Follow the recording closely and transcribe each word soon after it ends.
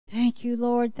Thank you,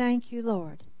 Lord. Thank you,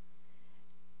 Lord.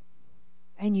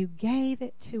 And you gave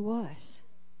it to us.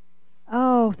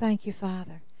 Oh, thank you,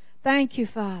 Father. Thank you,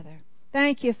 Father.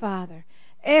 Thank you, Father.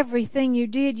 Everything you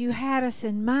did, you had us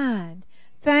in mind.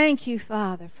 Thank you,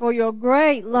 Father, for your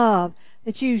great love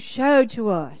that you showed to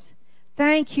us.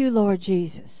 Thank you, Lord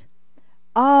Jesus.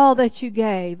 All that you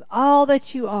gave, all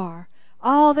that you are,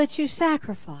 all that you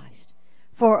sacrificed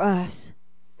for us.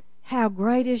 How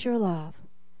great is your love.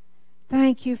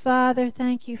 Thank you, Father.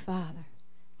 Thank you, Father.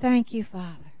 Thank you,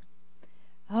 Father.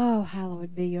 Oh,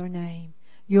 hallowed be your name.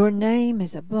 Your name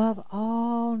is above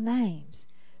all names.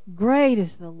 Great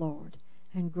is the Lord,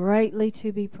 and greatly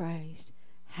to be praised.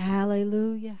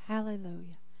 Hallelujah,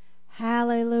 hallelujah,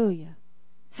 hallelujah,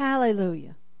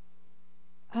 hallelujah.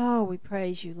 Oh, we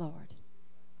praise you, Lord.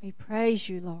 We praise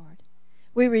you, Lord.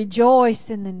 We rejoice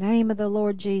in the name of the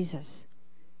Lord Jesus.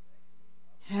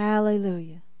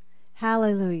 Hallelujah,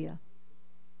 hallelujah,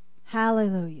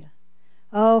 hallelujah.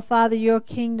 Oh, Father, your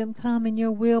kingdom come and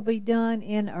your will be done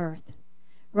in earth.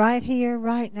 Right here,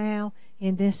 right now,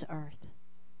 in this earth,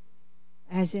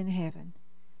 as in heaven,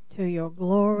 to your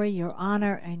glory, your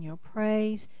honor, and your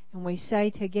praise. And we say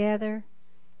together,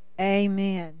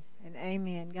 amen and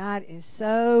amen. God is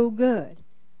so good.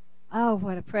 Oh,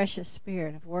 what a precious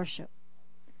spirit of worship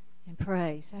and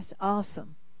praise. That's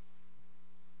awesome.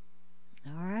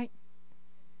 All right.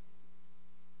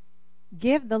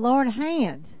 Give the Lord a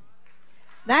hand.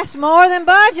 That's more than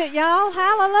budget, y'all.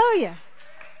 Hallelujah.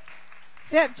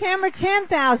 September,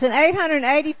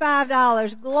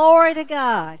 $10,885. Glory to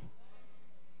God.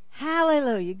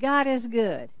 Hallelujah. God is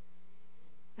good.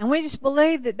 And we just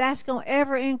believe that that's going to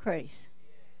ever increase.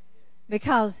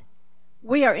 Because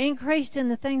we are increased in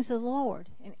the things of the Lord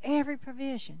in every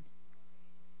provision.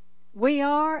 We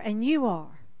are and you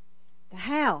are. The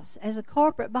house as a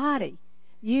corporate body.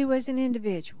 You as an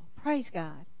individual. Praise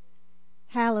God.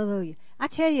 Hallelujah. I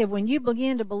tell you, when you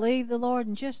begin to believe the Lord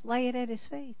and just lay it at His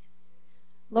feet.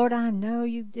 Lord, I know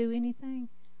you do anything.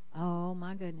 Oh,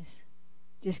 my goodness.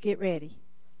 Just get ready.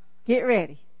 Get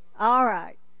ready. All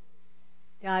right.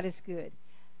 God is good.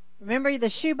 Remember the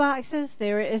shoe boxes?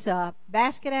 There is a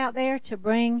basket out there to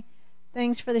bring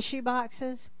things for the shoe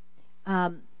boxes.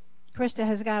 Krista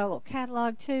has got a little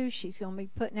catalog too. She's going to be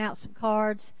putting out some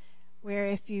cards where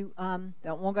if you don't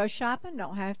want to go shopping,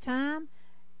 don't have time,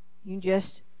 you can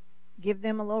just give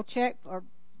them a little check or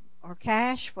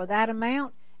cash for that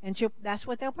amount, and that's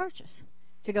what they'll purchase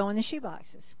to go in the shoe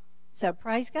boxes. So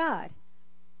praise God.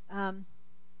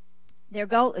 Their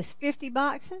goal is 50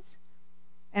 boxes,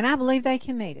 and I believe they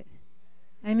can meet it.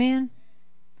 Amen.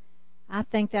 I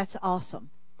think that's awesome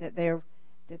that they've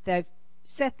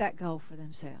set that goal for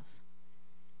themselves,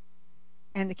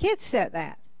 and the kids set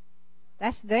that.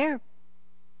 That's their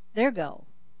goal.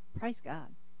 Praise God.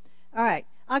 All right,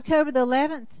 October the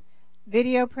 11th,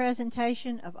 video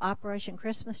presentation of Operation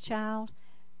Christmas Child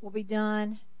will be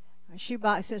done. Our shoe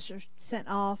boxes are sent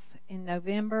off in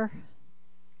November,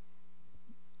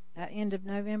 end of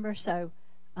November. So,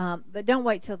 but don't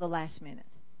wait till the last minute,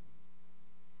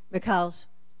 because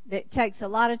it takes a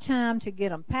lot of time to get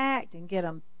them packed and get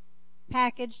them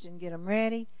packaged and get them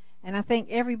ready. And I think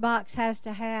every box has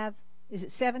to have, is it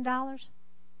 $7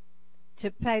 to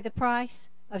pay the price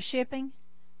of shipping?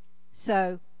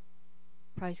 So,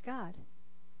 praise God.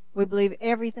 We believe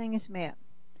everything is met.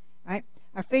 Right?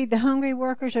 Our Feed the Hungry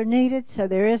workers are needed, so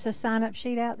there is a sign-up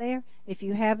sheet out there. If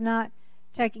you have not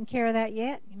taken care of that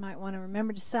yet, you might want to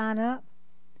remember to sign up.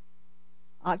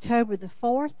 October the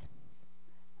 4th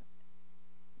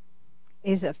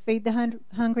is a Feed the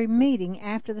Hungry meeting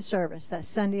after the service. That's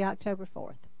Sunday, October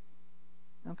 4th.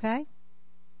 Okay?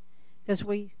 Because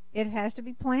it has to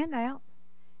be planned out.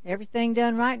 Everything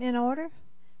done right and in order.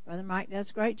 Brother Mike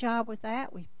does a great job with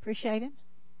that. We appreciate him.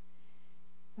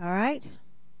 All right.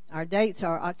 Our dates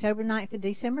are October 9th and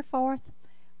December 4th.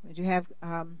 We do have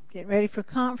getting ready for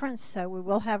conference, so we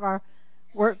will have our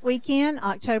work weekend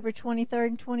October 23rd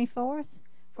and 24th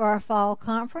for our fall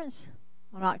conference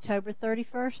on October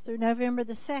 31st through November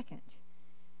the 2nd.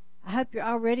 I hope you're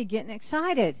already getting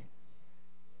excited.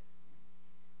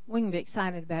 We can be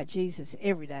excited about Jesus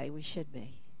every day. We should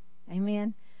be.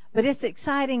 Amen. But it's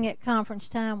exciting at conference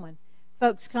time when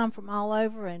folks come from all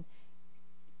over, and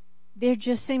there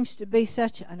just seems to be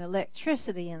such an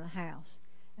electricity in the house.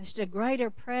 Just a greater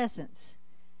presence.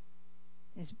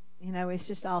 It's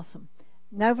just awesome.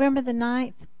 November the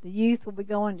 9th, the youth will be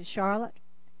going to Charlotte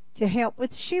to help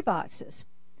with shoe boxes.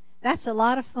 That's a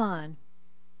lot of fun.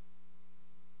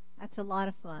 That's a lot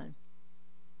of fun.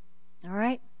 All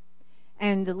right?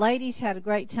 And the ladies had a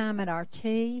great time at our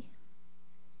tea.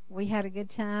 We had a good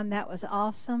time. That was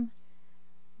awesome.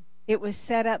 It was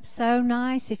set up so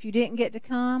nice. If you didn't get to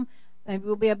come, maybe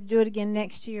we'll be able to do it again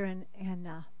next year, and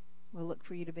we'll look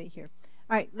for you to be here.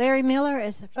 All right, Larry Miller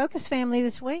is a Focus family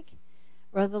this week.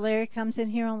 Brother Larry comes in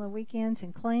here on the weekends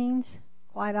and cleans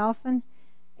quite often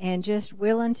and just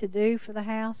willing to do for the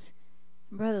house.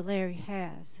 Brother Larry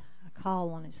has a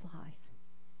call on his life.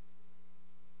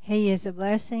 He is a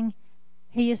blessing.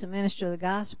 He is a minister of the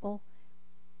gospel,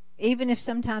 even if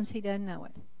sometimes he doesn't know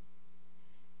it.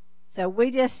 So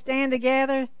we just stand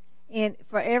together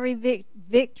for every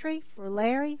victory for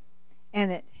Larry, and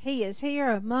that he is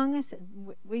here among us.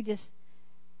 And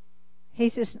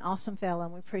he's just an awesome fellow,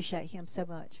 and we appreciate him so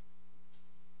much.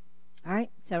 All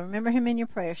right, so remember him in your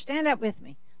prayer. Stand up with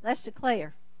me. Let's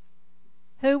declare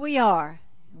who we are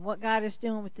and what God is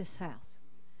doing with this house.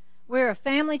 We're a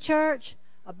family church,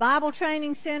 a Bible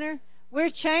training center. We're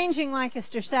changing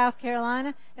Lancaster, South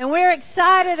Carolina, and we're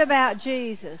excited about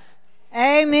Jesus.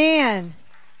 Amen.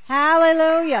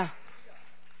 Hallelujah.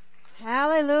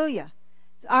 Hallelujah.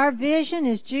 So our vision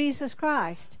is Jesus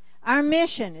Christ. Our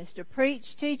mission is to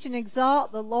preach, teach, and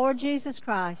exalt the Lord Jesus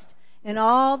Christ in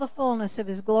all the fullness of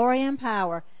His glory and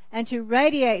power, and to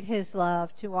radiate His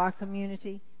love to our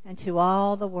community and to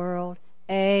all the world.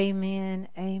 Amen.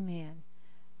 Amen.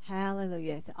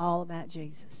 Hallelujah. It's all about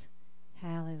Jesus.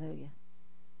 Hallelujah.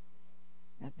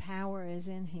 The power is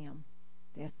in Him.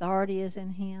 The authority is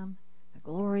in Him. The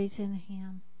glory is in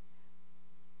Him.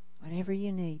 Whatever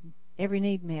you need, every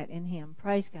need met in Him.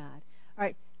 Praise God. All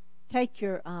right, take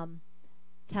your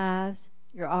tithes,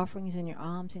 your offerings, and your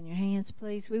alms in your hands,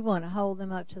 please. We want to hold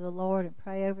them up to the Lord and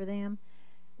pray over them.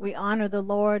 We honor the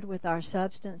Lord with our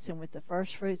substance and with the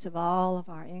first fruits of all of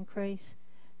our increase,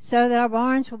 so that our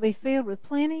barns will be filled with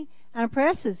plenty, and our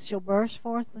presses shall burst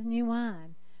forth with new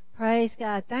wine. Praise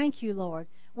God. Thank you, Lord.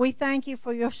 We thank you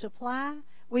for your supply.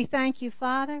 We thank you,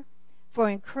 Father, for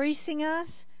increasing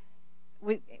us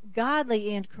with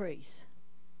godly increase.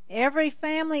 Every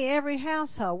family, every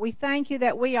household, we thank you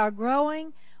that we are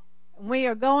growing. We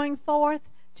are going forth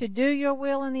to do your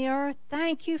will in the earth.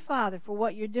 Thank you, Father, for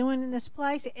what you're doing in this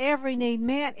place. Every need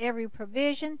met, every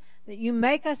provision, that you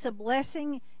make us a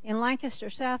blessing in Lancaster,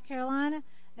 South Carolina.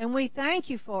 And we thank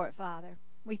you for it, Father.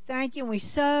 We thank you, and we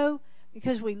sow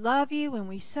because we love you, and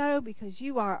we sow because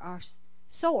you are our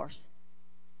source.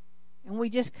 And we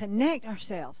just connect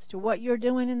ourselves to what you're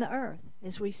doing in the earth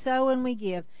as we sow and we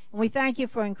give. And we thank you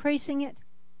for increasing it,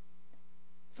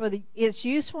 for its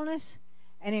usefulness,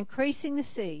 and increasing the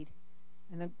seed,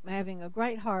 and having a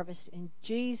great harvest. In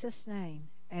Jesus' name,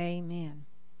 amen.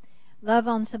 Love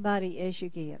on somebody as you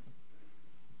give.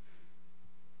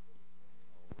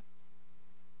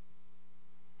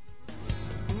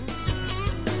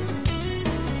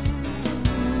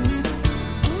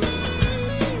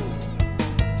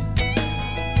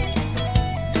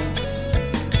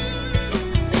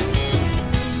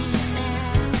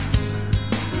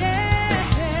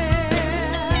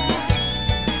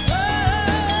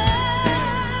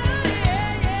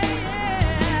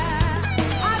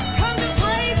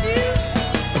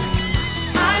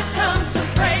 I've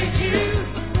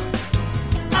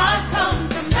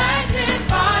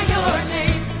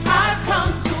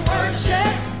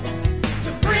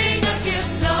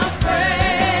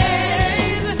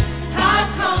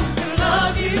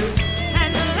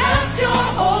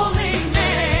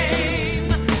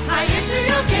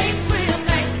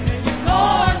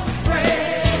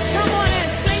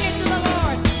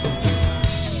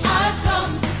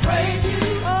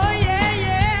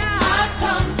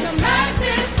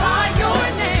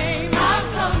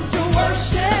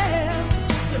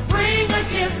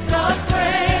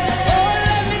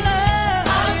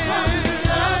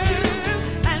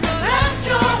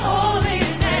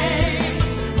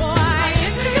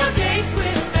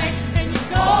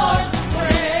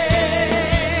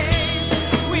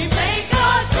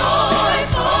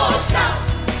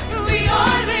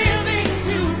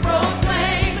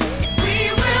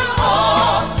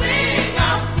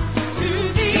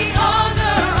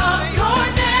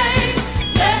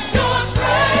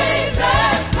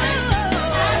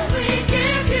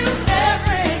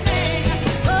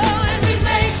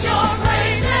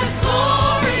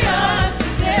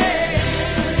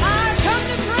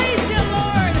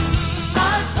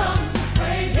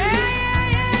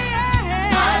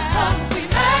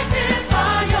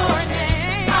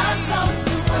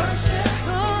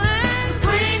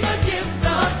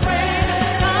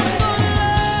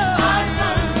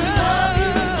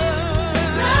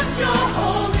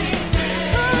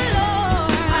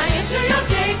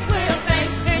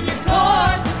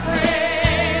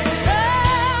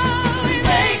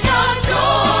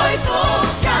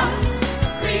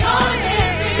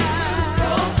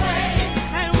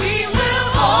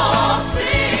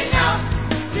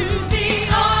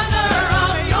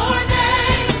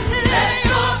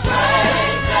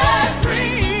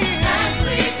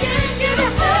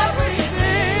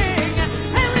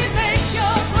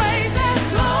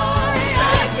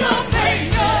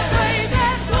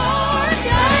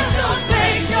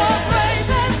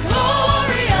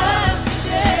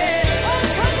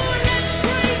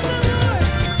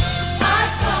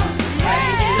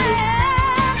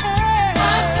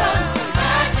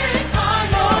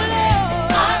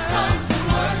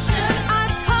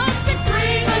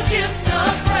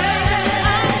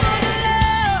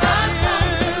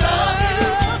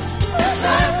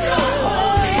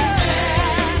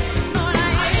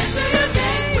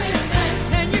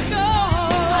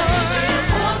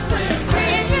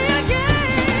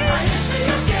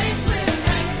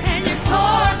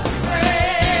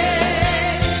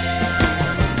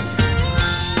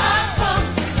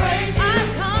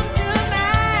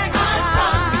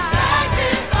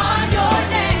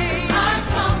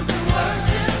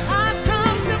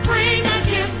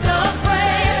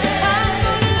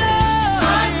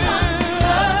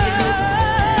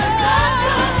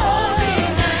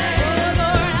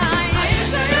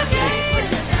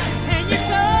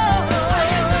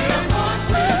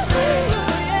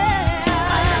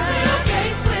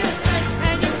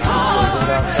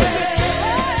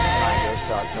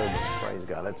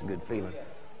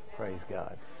Praise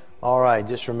God. All right,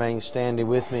 just remain standing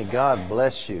with me. God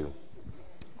bless you.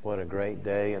 What a great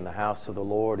day. And the house of the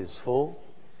Lord is full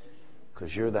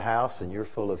because you're the house and you're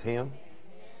full of Him.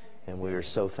 And we are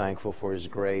so thankful for His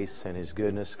grace and His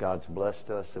goodness. God's blessed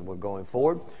us and we're going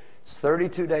forward. It's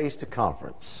 32 days to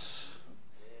conference.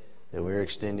 And we're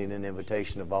extending an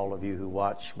invitation of all of you who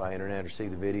watch by internet or see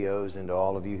the videos, and to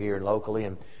all of you here locally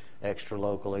and extra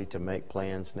locally, to make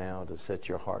plans now to set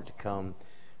your heart to come.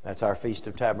 That's our Feast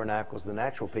of Tabernacles. The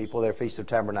natural people, their Feast of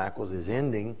Tabernacles is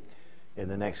ending in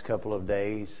the next couple of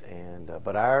days,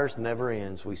 but ours never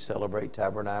ends. We celebrate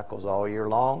tabernacles all year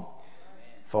long.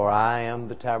 For I am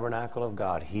the tabernacle of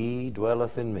God. He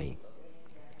dwelleth in me.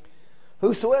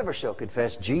 Whosoever shall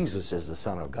confess Jesus is the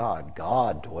Son of God,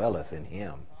 God dwelleth in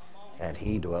him, and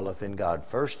he dwelleth in God.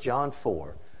 1 John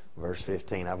 4, verse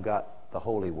 15. I've got the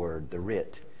holy word, the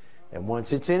writ. And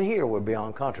once it's in here, we're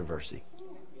beyond controversy.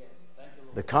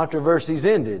 The controversy's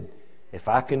ended. If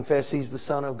I confess He's the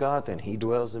Son of God, then He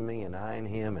dwells in me and I in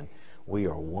Him, and we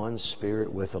are one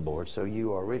spirit with the Lord. So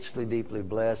you are richly, deeply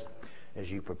blessed as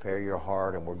you prepare your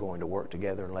heart, and we're going to work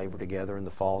together and labor together, and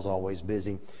the fall's always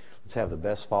busy. Let's have the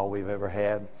best fall we've ever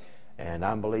had. And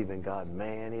I'm believing God,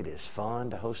 man, it is fun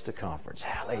to host a conference.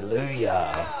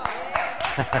 Hallelujah.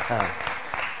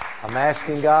 I'm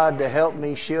asking God to help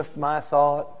me shift my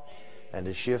thought and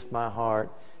to shift my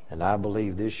heart. And I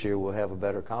believe this year we'll have a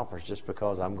better conference just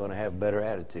because I'm going to have a better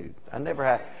attitude. I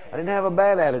didn't have a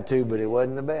bad attitude, but it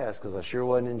wasn't the best because I sure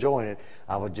wasn't enjoying it.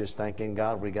 I was just thanking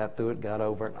God we got through it, got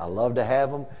over it. I love to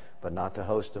have them, but not to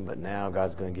host them. But now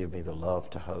God's going to give me the love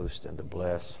to host and to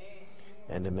bless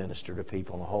and to minister to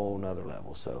people on a whole nother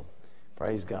level. So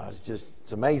praise God.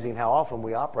 It's amazing how often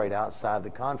we operate outside the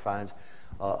confines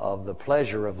of the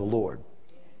pleasure of the Lord.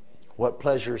 What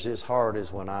pleasures His heart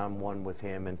is when I'm one with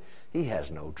Him, and He has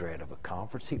no dread of a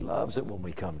conference. He loves it when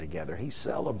we come together. He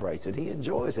celebrates it. He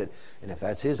enjoys it. And if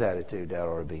that's His attitude, that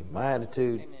ought to be my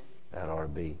attitude. Amen. That ought to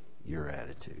be your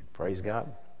attitude. Praise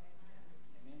God.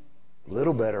 A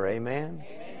little better, amen?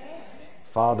 Amen.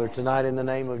 Father, tonight in the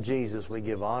name of Jesus, we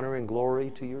give honor and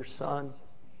glory to your Son.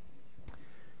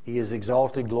 He is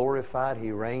exalted, glorified.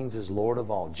 He reigns as Lord of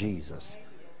all. Jesus,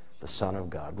 the Son of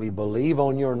God. We believe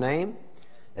on your name.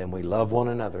 And we love one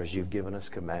another as you've given us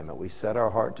commandment. We set our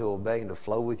heart to obey and to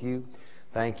flow with you.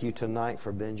 Thank you tonight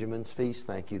for Benjamin's feast.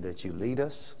 Thank you that you lead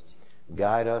us,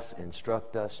 guide us,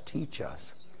 instruct us, teach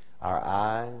us. Our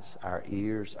eyes, our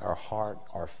ears, our heart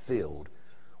are filled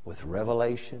with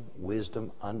revelation,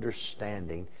 wisdom,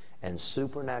 understanding, and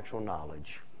supernatural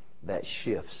knowledge that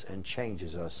shifts and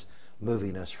changes us,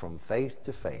 moving us from faith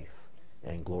to faith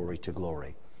and glory to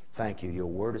glory. Thank you. Your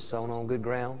word is sown on good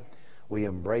ground. We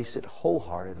embrace it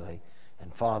wholeheartedly.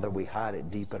 And Father, we hide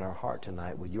it deep in our heart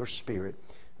tonight with your Spirit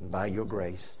and by your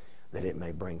grace, that it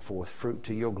may bring forth fruit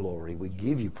to your glory. We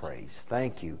give you praise.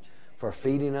 Thank you for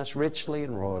feeding us richly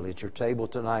and royally at your table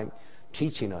tonight,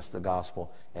 teaching us the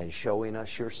gospel and showing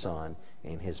us your Son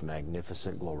in His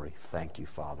magnificent glory. Thank you,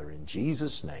 Father, in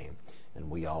Jesus' name.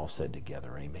 And we all said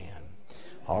together, amen.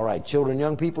 All right, children,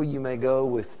 young people, you may go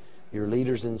with your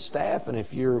leaders and staff. And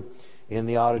if you're in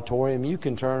the auditorium, you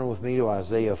can turn with me to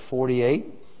Isaiah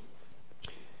 48,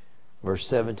 verse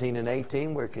 17 and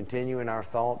 18. We're continuing our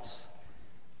thoughts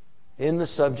in the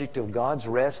subject of God's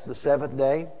rest, the seventh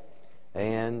day,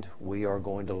 and we are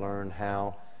going to learn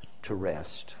how to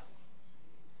rest.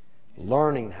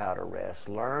 Learning how to rest,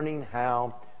 learning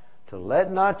how to let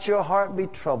not your heart be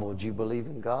troubled. You believe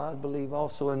in God, believe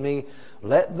also in me.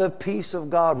 Let the peace of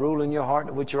God rule in your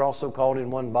heart, which you're also called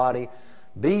in one body.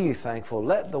 Be ye thankful.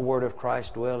 Let the word of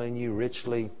Christ dwell in you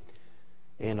richly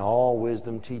in all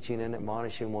wisdom, teaching and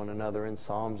admonishing one another in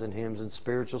psalms and hymns and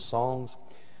spiritual songs,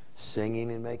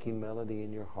 singing and making melody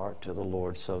in your heart to the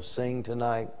Lord. So sing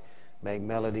tonight. Make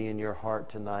melody in your heart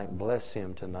tonight. Bless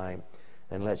Him tonight.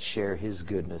 And let's share His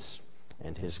goodness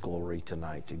and His glory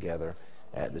tonight together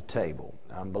at the table.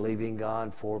 I'm believing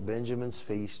God for Benjamin's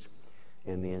feast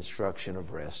in the instruction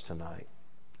of rest tonight.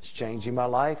 It's changing my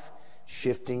life,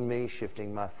 shifting me,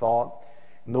 shifting my thought.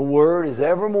 And the Word is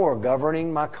evermore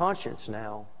governing my conscience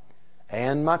now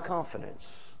and my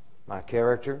confidence, my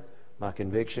character, my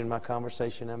conviction, my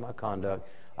conversation, and my conduct.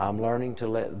 I'm learning to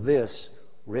let this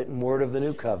written Word of the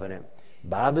New Covenant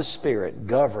by the Spirit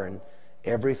govern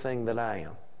everything that I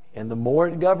am. And the more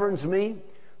it governs me,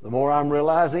 the more I'm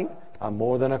realizing I'm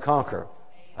more than a conqueror.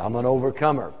 I'm an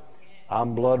overcomer.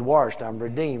 I'm blood-washed. I'm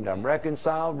redeemed. I'm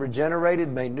reconciled, regenerated,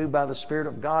 made new by the Spirit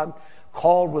of God,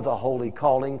 called with a holy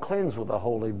calling, cleansed with a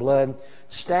holy blood,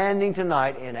 standing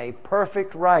tonight in a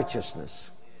perfect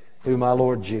righteousness through my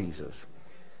Lord Jesus.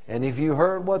 And if you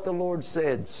heard what the Lord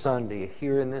said Sunday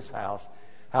here in this house,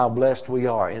 how blessed we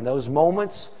are. In those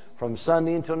moments from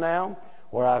Sunday until now,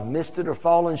 where I've missed it or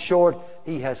fallen short,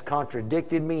 He has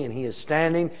contradicted me, and He is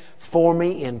standing for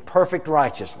me in perfect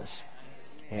righteousness.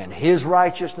 And His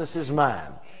righteousness is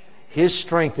mine. His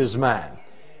strength is mine.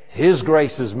 His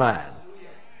grace is mine.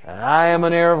 And I am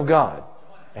an heir of God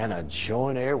and a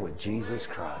joint heir with Jesus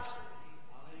Christ.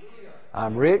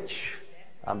 I'm rich.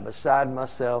 I'm beside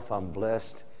myself. I'm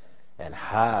blessed and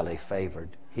highly favored.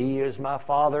 He is my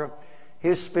Father.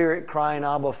 His Spirit crying,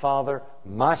 Abba, Father.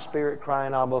 My spirit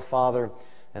crying, Abba, Father.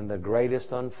 And the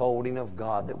greatest unfolding of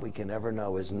God that we can ever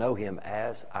know is know Him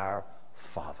as our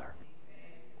Father.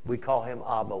 We call Him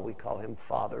Abba. We call Him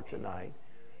Father tonight.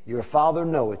 Your Father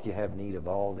knoweth you have need of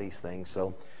all these things.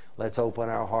 So let's open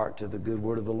our heart to the good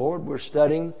word of the Lord. We're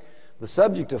studying the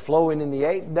subject of flowing in the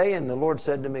 8th day, and the Lord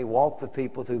said to me, walk the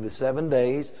people through the 7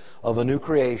 days of a new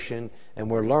creation, and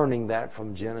we're learning that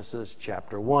from Genesis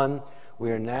chapter 1. We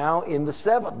are now in the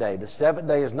 7th day. The 7th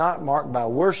day is not marked by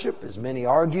worship, as many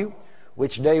argue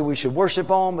which day we should worship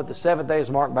on, but the 7th day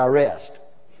is marked by rest.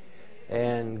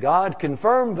 And God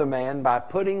confirmed the man by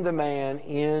putting the man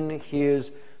in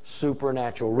His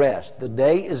supernatural rest. The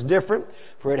day is different,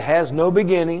 for it has no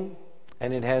beginning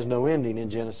and it has no ending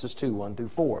in Genesis 2, 1 through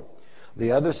 4.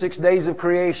 The other 6 days of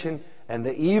creation, and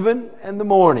the even and the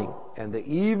morning, and the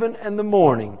even and the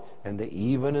morning, and the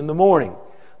even and the morning.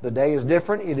 The day is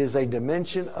different. It is a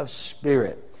dimension of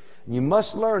spirit. You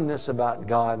must learn this about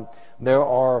God. There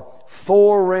are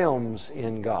 4 realms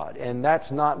in God, and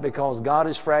that's not because God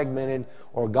is fragmented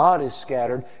or God is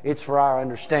scattered. It's for our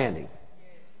understanding.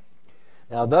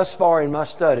 Now, thus far in my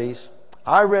studies,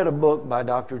 I read a book by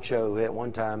Dr. Cho, who at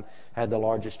one time had the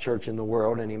largest church in the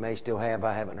world, and he may still have.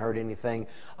 I haven't heard anything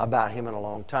about him in a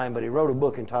long time, but he wrote a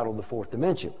book entitled The Fourth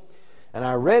Dimension. And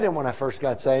I read it when I first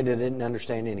got saved. I didn't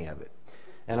understand any of it.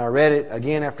 And I read it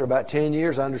again after about 10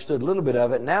 years. I understood a little bit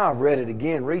of it. Now I've read it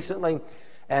again recently,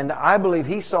 and I believe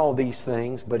he saw these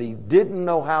things, but he didn't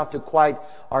know how to quite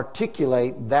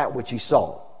articulate that which he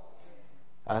saw.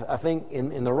 I think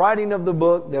in the writing of the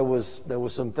book, there was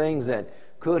some things that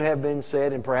could have been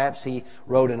said, and perhaps he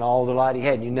wrote in all the light he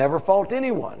had. You never fault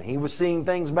anyone. He was seeing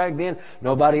things back then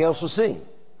nobody else was seeing.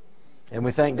 And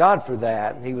we thank God for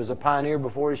that. He was a pioneer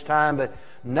before his time, but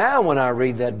now when I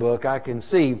read that book, I can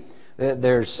see that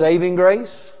there's saving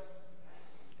grace,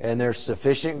 and there's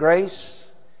sufficient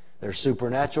grace, there's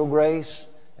supernatural grace,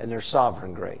 and there's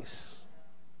sovereign grace.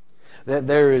 That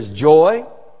there is joy,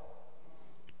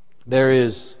 there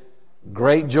is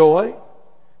great joy,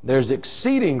 there's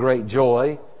exceeding great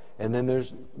joy, and then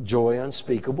there's joy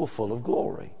unspeakable, full of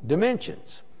glory.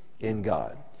 Dimensions in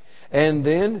God. And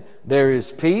then there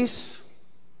is peace,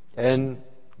 and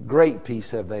great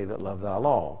peace have they that love Thy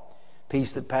law.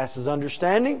 Peace that passes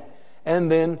understanding,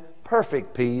 and then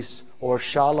perfect peace, or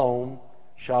shalom,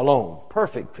 shalom,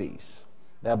 perfect peace.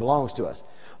 That belongs to us.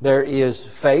 There is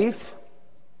faith.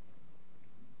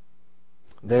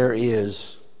 There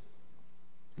is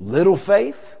little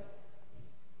faith.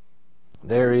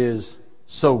 There is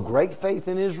so great faith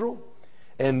in Israel.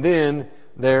 And then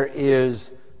there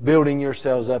is building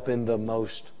yourselves up in the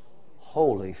most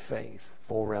holy faith.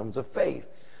 4 realms of faith.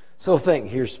 So think,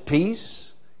 here's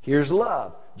peace, here's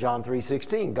love. John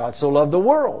 3:16, God so loved the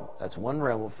world. That's one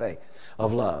realm of faith,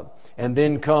 of love. And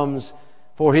then comes,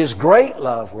 for His great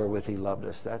love wherewith He loved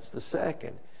us. That's the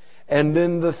second. And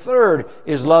then the third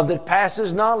is love that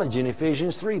passes knowledge in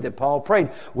Ephesians 3 that Paul prayed.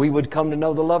 We would come to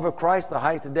know the love of Christ, the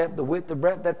height, the depth, the width, the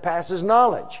breadth that passes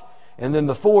knowledge. And then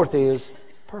the fourth is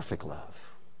perfect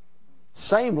love.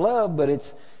 Same love, but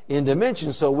it's in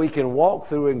dimension so we can walk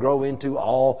through and grow into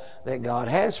all that God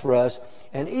has for us.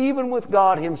 And even with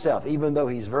God Himself, even though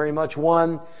He's very much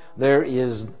one, there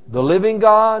is the living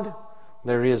God,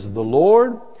 there is the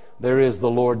Lord, there is the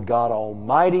Lord God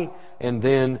Almighty, and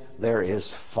then there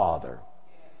is Father.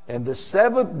 And the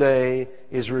 7th day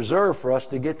is reserved for us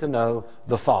to get to know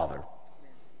the Father.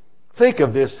 Think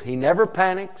of this. He never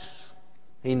panics.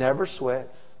 He never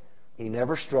sweats. He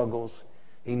never struggles.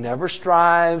 He never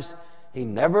strives. He's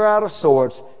never out of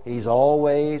sorts. He's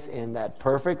always in that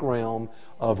perfect realm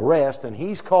of rest. And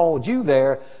He's called you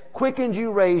there, quickened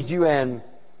you, raised you, and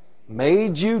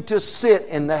made you to sit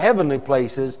in the heavenly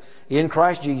places in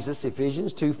Christ Jesus.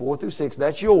 Ephesians 2, 4 through 6.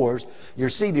 That's yours. You're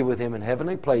seated with Him in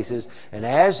heavenly places. And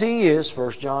as He is,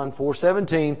 1 John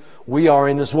 4:17, we are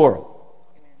in this world.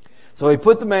 So He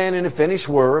put the man in a finished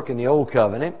work in the Old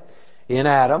Covenant, in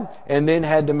Adam, and then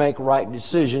had to make right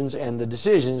decisions. And the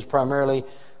decisions primarily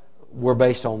were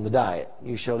based on the diet.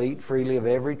 You shall eat freely of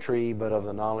every tree, but of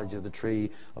the knowledge of the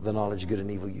tree, of the knowledge of good and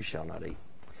evil, you shall not eat.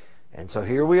 And so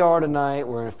here we are tonight.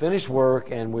 We're in a finished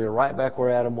work, and we're right back where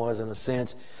Adam was in a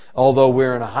sense, although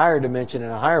we're in a higher dimension,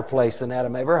 in a higher place than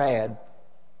Adam ever had.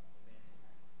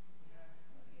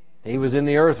 He was in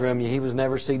the earth realm. He was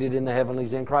never seated in the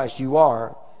heavenlies in Christ. You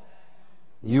are.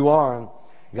 You are.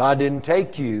 God didn't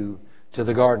take you to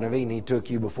the Garden of Eden. He took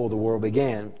you before the world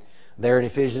began. There in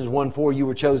Ephesians 1:4, you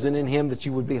were chosen in Him that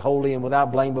you would be holy and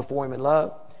without blame before Him in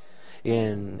love.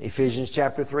 In Ephesians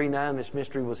chapter 3:9, this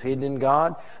mystery was hidden in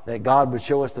God, that God would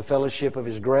show us the fellowship of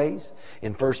His grace.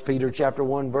 In 1 Peter chapter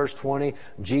 1, verse 20,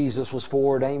 Jesus was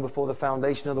foreordained before the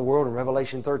foundation of the world. In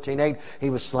Revelation 13:8,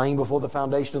 He was slain before the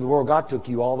foundation of the world. God took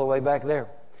you all the way back there.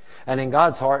 And in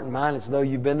God's heart and mind, it's as though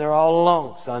you've been there all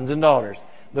along, sons and daughters.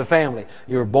 The family.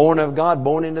 You're born of God,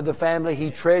 born into the family.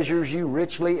 He treasures you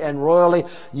richly and royally.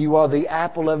 You are the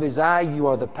apple of His eye. You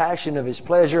are the passion of His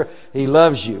pleasure. He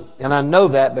loves you. And I know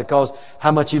that because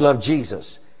how much you love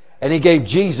Jesus. And He gave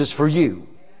Jesus for you.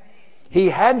 He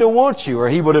had to want you, or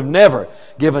He would have never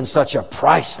given such a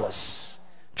priceless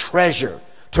treasure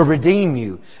to redeem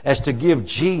you as to give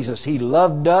Jesus. He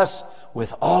loved us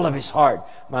with all of His heart,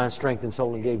 mind, strength, and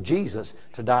soul, and gave Jesus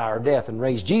to die our death and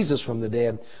raise Jesus from the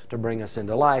dead to bring us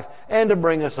into life and to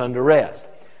bring us unto rest.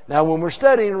 Now, when we're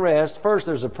studying rest, first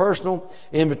there's a personal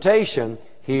invitation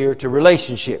here to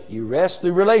relationship. You rest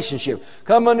through relationship.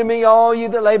 Come unto me, all you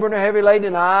that labor and are heavy laden,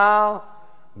 and I'll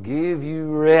give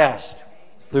you rest.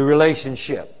 It's through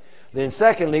relationship. Then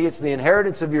secondly, it's the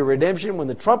inheritance of your redemption. When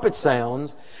the trumpet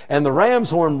sounds and the ram's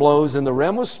horn blows in the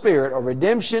realm of spirit, or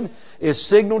redemption is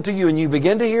signaled to you and you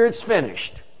begin to hear it's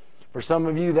finished. For some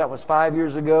of you, that was 5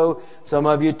 years ago. Some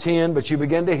of you 10. But you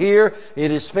begin to hear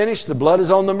it is finished. The blood is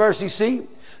on the mercy seat.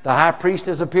 The high priest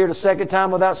has appeared a second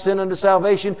time without sin unto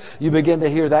salvation. You begin to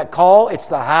hear that call. It's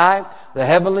the high, the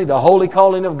heavenly, the holy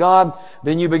calling of God.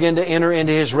 Then you begin to enter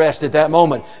into His rest at that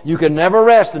moment. You can never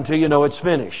rest until you know it's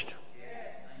finished.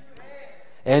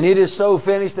 And it is so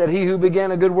finished that He who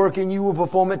began a good work in you will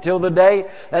perform it till the day.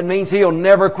 That means He'll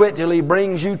never quit till He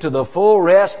brings you to the full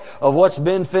rest of what's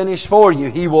been finished for you.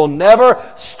 He will never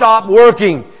stop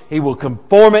working. He will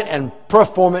conform it and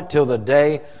perform it till the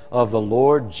day of the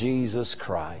Lord Jesus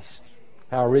Christ.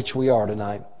 How rich we are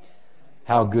tonight.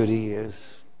 How good He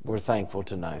is. We're thankful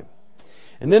tonight.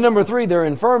 And then number 3, there are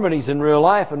infirmities in real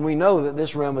life, and we know that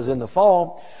this realm is in the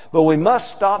fall, but we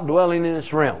must stop dwelling in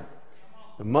this realm.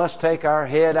 We must take our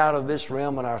head out of this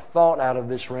realm and our thought out of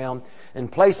this realm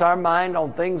and place our mind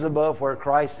on things above where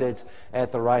Christ sits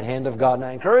at the right hand of God. And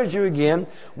I encourage you again,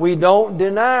 we don't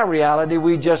deny reality,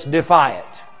 we just defy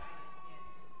it.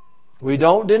 We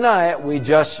don't deny it, we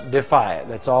just defy it.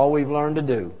 That's all we've learned to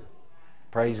do.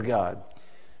 Praise God.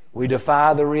 We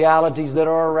defy the realities that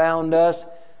are around us.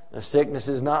 The sickness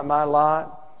is not my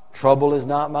lot. Trouble is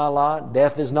not my lot.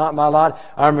 Death is not my lot.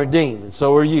 I'm redeemed, and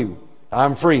so are you.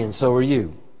 I'm free, and so are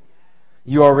you.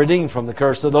 You are redeemed from the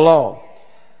curse of the law.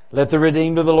 Let the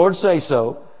redeemed of the Lord say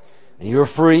so. And you're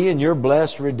free and you're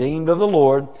blessed, redeemed of the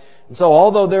Lord. And so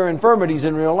although there are infirmities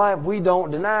in real life, we don't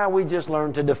deny, we just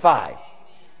learn to defy.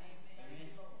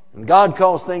 And God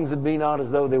calls things that be not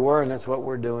as though they were, and that's what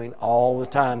we're doing all the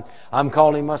time. I'm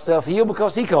calling myself healed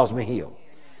because He calls me healed.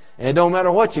 And it don't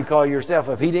matter what you call yourself.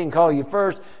 If He didn't call you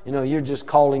first, you're just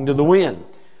calling to the wind.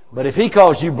 But if He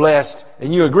calls you blessed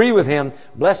and you agree with Him,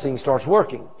 blessing starts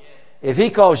working. If He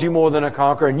calls you more than a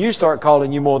conqueror and you start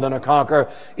calling you more than a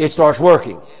conqueror, it starts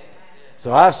working.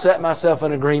 So I've set myself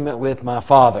in agreement with my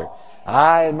Father.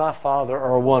 I and my Father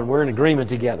are one. We're in agreement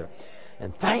together.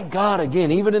 And thank God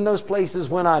again, even in those places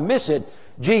when I miss it,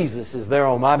 Jesus is there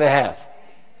on my behalf.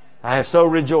 I have so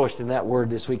rejoiced in that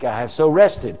word this week. I have so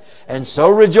rested and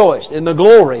so rejoiced in the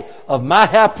glory of my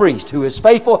high priest who is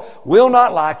faithful, will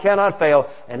not lie, cannot fail,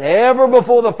 and ever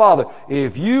before the Father.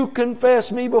 If you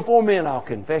confess me before men, I'll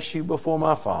confess you before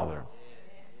my Father.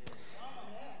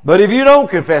 But if you don't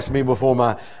confess me before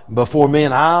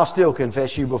men, I'll still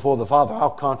confess you before the Father. I'll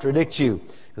contradict you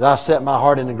because I've set my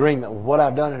heart in agreement with what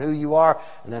I've done and who you are,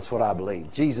 and that's what I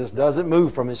believe. Jesus doesn't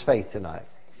move from His faith tonight.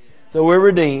 So we're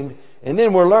redeemed. And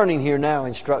then we're learning here now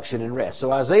instruction and rest.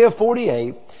 So Isaiah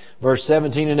 48, verse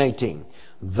 17 and 18.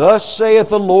 Thus saith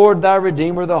the Lord thy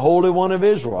Redeemer, the Holy One of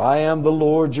Israel. I am the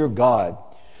Lord your God,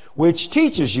 which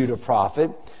teaches you to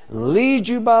profit, and leads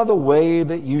you by the way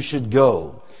that you should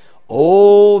go.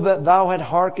 Oh, that thou had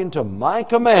hearkened to my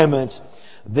commandments,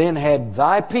 then had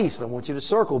thy peace. I want you to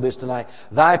circle this tonight.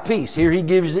 Thy peace. Here He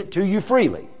gives it to you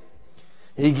freely.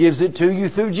 He gives it to you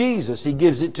through Jesus. He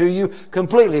gives it to you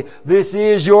completely. This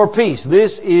is your peace.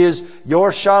 This is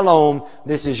your shalom.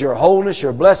 This is your wholeness,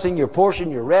 your blessing, your portion,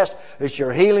 your rest. It's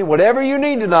your healing. Whatever you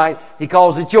need tonight, He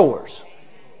calls it yours.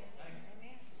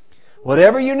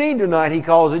 Whatever you need tonight, He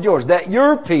calls it yours. That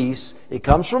your peace, it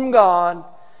comes from God.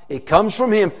 It comes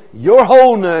from Him. Your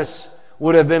wholeness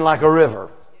would have been like a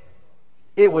river.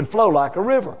 It would flow like a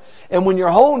river. And when your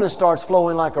wholeness starts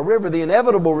flowing like a river, the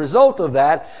inevitable result of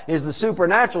that is the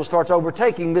supernatural starts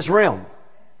overtaking this realm.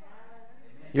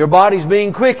 Your body's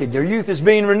being quickened. Your youth is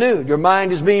being renewed. Your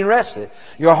mind is being rested.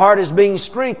 Your heart is being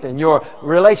strengthened. Your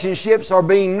relationships are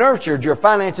being nurtured. Your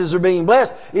finances are being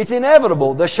blessed. It's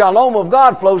inevitable. The shalom of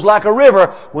God flows like a river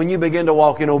when you begin to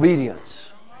walk in obedience.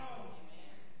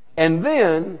 And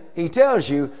then He tells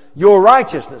you your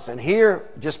righteousness. And here,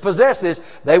 just possess this.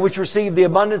 They which receive the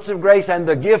abundance of grace and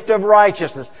the gift of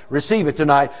righteousness. Receive it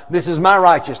tonight. This is my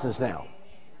righteousness now.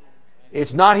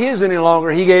 It's not His any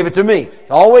longer. He gave it to me.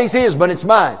 It's always His, but it's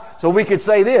mine. So we could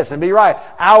say this and be right.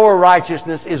 Our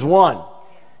righteousness is one.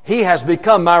 He has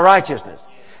become my righteousness.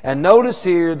 And notice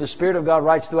here, the Spirit of God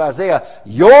writes through Isaiah,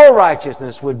 your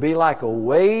righteousness would be like a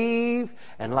wave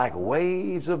and like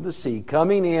waves of the sea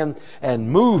coming in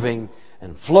and moving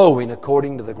and flowing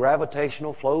according to the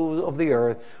gravitational flow of the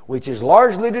earth, which is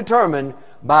largely determined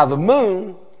by the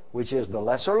moon, which is the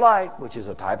lesser light, which is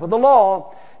a type of the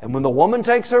law. And when the woman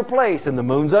takes her place and the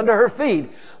moon's under her feet,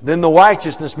 then the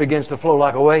righteousness begins to flow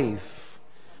like a wave.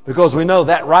 Because we know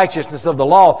that righteousness of the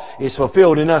law is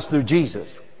fulfilled in us through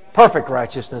Jesus. Perfect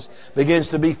righteousness begins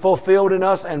to be fulfilled in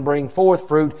us and bring forth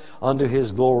fruit unto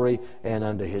His glory and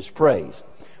unto His praise.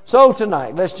 So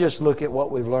tonight, let's just look at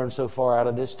what we've learned so far out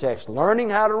of this text. Learning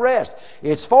how to rest.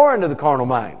 It's foreign to the carnal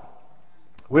mind.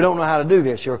 We don't know how to do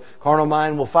this. Your carnal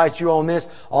mind will fight you on this.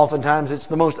 Oftentimes it's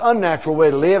the most unnatural way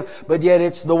to live, but yet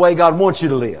it's the way God wants you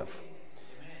to live.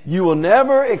 You will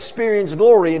never experience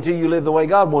glory until you live the way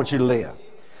God wants you to live.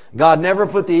 God never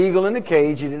put the eagle in the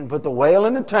cage. He didn't put the whale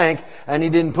in the tank. And He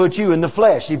didn't put you in the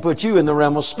flesh. He put you in the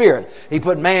realm of spirit. He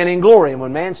put man in glory. And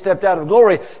when man stepped out of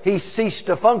glory, he ceased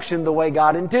to function the way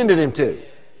God intended him to.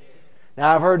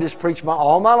 Now, I've heard this preached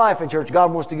all my life in church.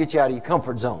 God wants to get you out of your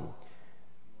comfort zone.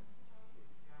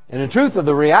 And the truth of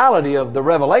the reality of the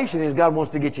revelation is God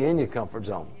wants to get you in your comfort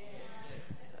zone.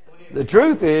 The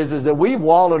truth is that we've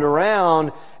wallowed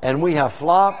around and we have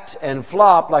flopped and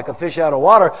flopped like a fish out of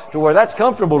water to where that's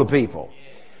comfortable to people.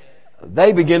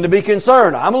 They begin to be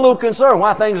concerned. I'm a little concerned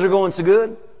why things are going so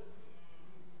good.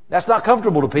 That's not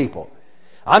comfortable to people.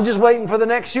 I'm just waiting for the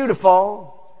next shoe to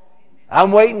fall.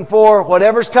 I'm waiting for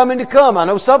whatever's coming to come. I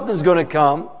know something's going to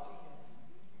come.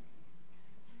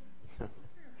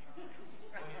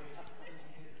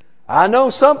 I know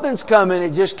something's coming.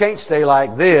 It just can't stay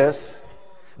like this.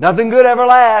 Nothing good ever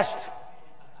lasts.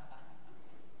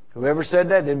 Whoever said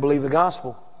that didn't believe the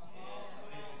gospel.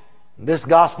 This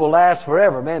gospel lasts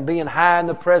forever, man. Being high in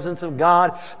the presence of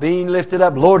God, being lifted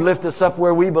up. Lord, lift us up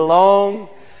where we belong.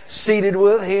 Seated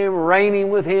with Him, reigning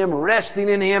with Him, resting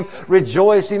in Him,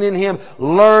 rejoicing in Him,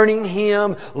 learning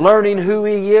who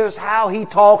He is, how He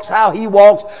talks, how He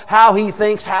walks, how He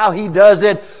thinks, how He does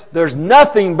it. There's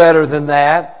nothing better than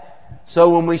that. So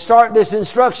when we start this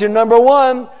instruction, number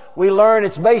one, we learn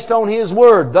it's based on His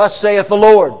Word. Thus saith the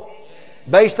Lord.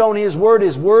 Based on His Word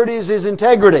is His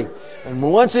integrity. And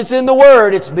once it's in the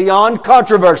Word, it's beyond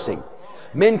controversy.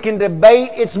 Men can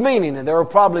debate its meaning, and there are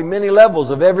probably many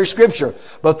levels of every Scripture.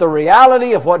 But the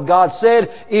reality of what God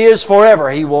said is forever.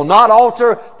 He will not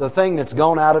alter the thing that's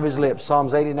gone out of His lips.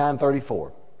 Psalms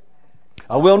 89:34.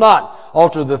 I will not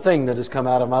alter the thing that has come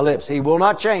out of my lips. He will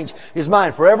not change His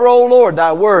mind. Forever, O Lord,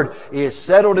 Thy word is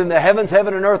settled in the heavens.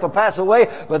 Heaven and earth will pass away,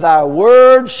 but Thy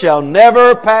word shall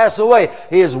never pass away.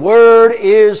 His word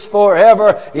is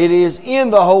forever. It is in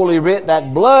the Holy Writ.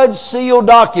 That blood-sealed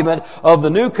document of the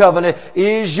new covenant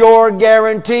is your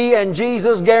guarantee, and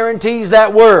Jesus guarantees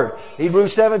that word.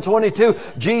 Hebrews 7:22,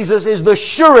 Jesus is the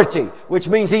surety, which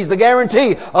means He's the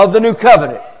guarantee of the new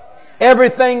covenant.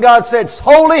 Everything God said is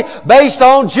holy based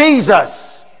on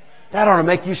Jesus. That ought to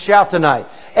make you shout tonight.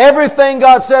 Everything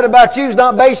God said about you is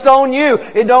not based on you.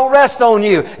 It don't rest on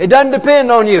you. It doesn't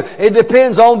depend on you. It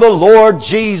depends on the Lord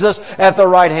Jesus at the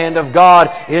right hand of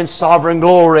God in sovereign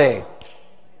glory.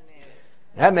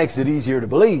 That makes it easier to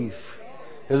believe.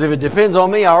 Because if it depends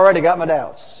on me, I already got my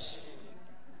doubts.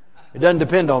 It doesn't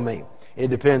depend on me.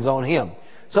 It depends on Him.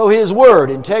 So His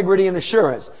Word, integrity and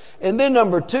assurance. And then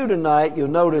number two tonight, you'll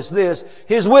notice this,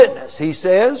 His witness. He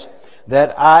says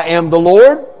that I am the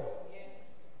Lord.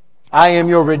 I am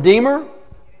your Redeemer.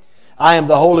 I am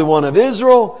the Holy One of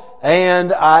Israel.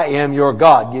 And I am your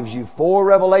God. Gives you 4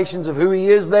 revelations of who He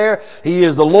is there. He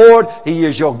is the Lord. He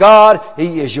is your God.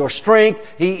 He is your strength.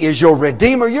 He is your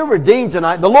Redeemer. You're redeemed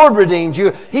tonight. The Lord redeemed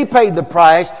you. He paid the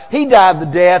price. He died the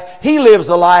death. He lives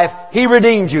the life. He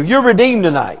redeemed you. You're redeemed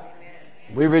tonight.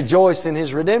 We rejoice in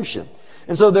His redemption.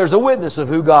 And so there's a witness of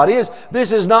who God is.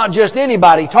 This is not just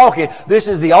anybody talking. This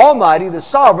is the Almighty, the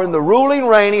Sovereign, the ruling,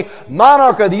 reigning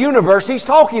monarch of the universe. He's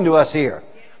talking to us here.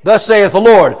 Thus saith the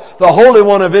Lord, the Holy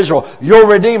One of Israel, your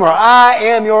Redeemer. I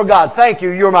am your God. Thank you,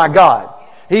 you're my God.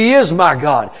 He is my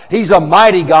God. He's a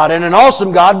mighty God and an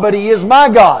awesome God, but He is my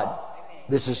God.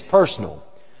 This is personal.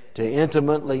 To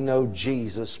intimately know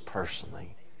Jesus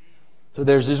personally. So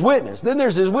there's His witness. Then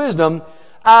there's His wisdom.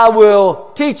 I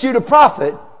will teach you to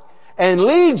profit and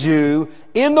lead you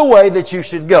in the way that you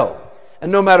should go.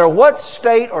 And no matter what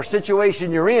state or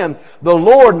situation you're in, the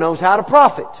Lord knows how to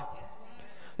profit.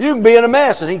 You can be in a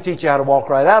mess and He can teach you how to walk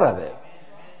right out of it.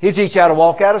 He'll teach you how to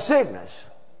walk out of sickness.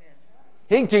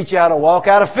 He can teach you how to walk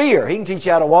out of fear. He can teach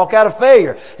you how to walk out of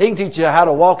failure. He can teach you how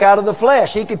to walk out of the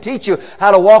flesh. He can teach you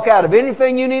how to walk out of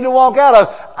anything you need to walk out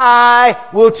of. I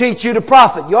will teach you to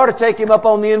profit. You ought to take Him up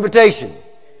on the invitation.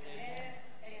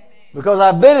 Because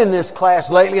I've been in this class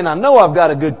lately and I know I've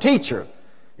got a good teacher.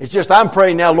 It's just I'm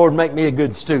praying now, Lord, make me a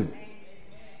good student.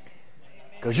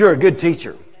 Because you're a good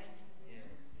teacher.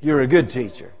 You're a good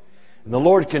teacher. And the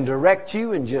Lord can direct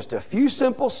you in just a few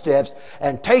simple steps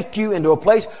and take you into a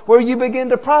place where you begin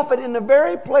to profit in the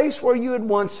very place where you had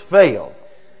once failed.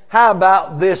 How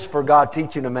about this for God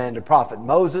teaching a man to profit?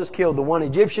 Moses killed the one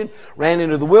Egyptian, ran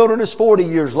into the wilderness. 40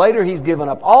 years later, he's given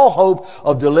up all hope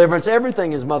of deliverance.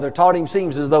 Everything his mother taught him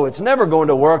seems as though it's never going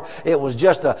to work. It was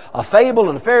just a fable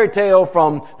and a fairy tale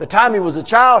from the time he was a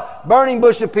child. Burning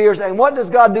bush appears, and what does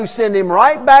God do? Send him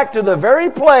right back to the very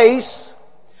place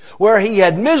where he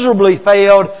had miserably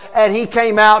failed, and he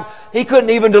came out. He couldn't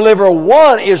even deliver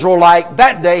one Israelite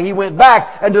that day. He went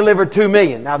back and delivered 2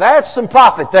 million. Now that's some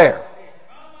profit there.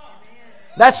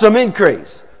 That's some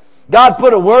increase. God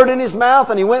put a word in his mouth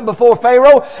and he went before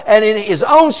Pharaoh, and in his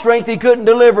own strength he couldn't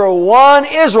deliver one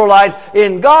Israelite.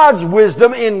 In God's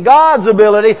wisdom, in God's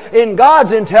ability, in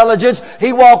God's intelligence,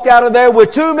 he walked out of there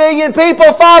with 2 million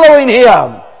people following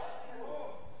him.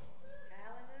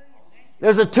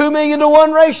 There's a 2 million to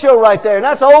 1 ratio right there, and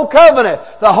that's old covenant.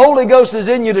 The Holy Ghost is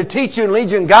in you to teach you and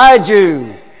lead you and guide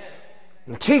you.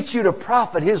 And teach you to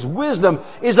profit. His wisdom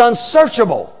is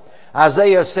unsearchable.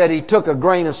 Isaiah said he took a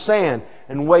grain of sand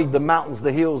and weighed the mountains,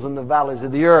 the hills, and the valleys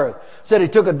of the earth. Said he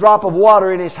took a drop of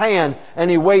water in his hand and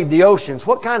he weighed the oceans.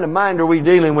 What kind of mind are we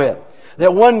dealing with?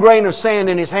 That 1 grain of sand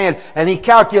in his hand, and he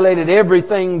calculated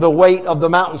everything the weight of the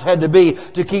mountains had to be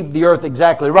to keep the earth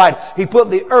exactly right. He put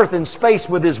the earth in space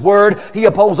with His Word. He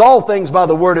upholds all things by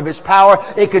the word of His power.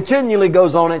 It continually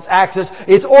goes on its axis.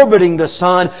 It's orbiting the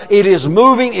sun. It is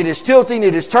moving. It is tilting.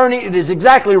 It is turning. It is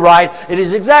exactly right. It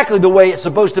is exactly the way it's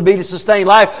supposed to be to sustain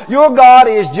life. Your God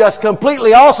is just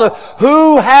completely awesome.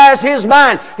 Who has His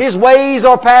mind? His ways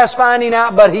are past finding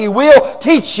out, but He will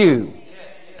teach you.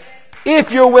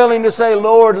 If you're willing to say,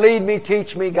 Lord, lead me,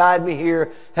 teach me, guide me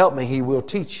here, help me, He will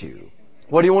teach you.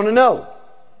 What do you want to know?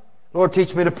 Lord,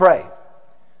 teach me to pray.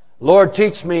 Lord,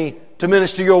 teach me to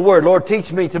minister your word. Lord,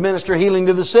 teach me to minister healing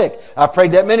to the sick. I've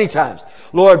prayed that many times.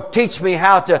 Lord, teach me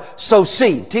how to sow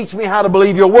seed. Teach me how to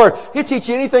believe your word. He'll teach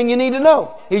you anything you need to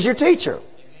know. He's your teacher.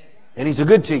 And He's a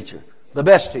good teacher, the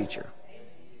best teacher.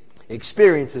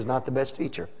 Experience is not the best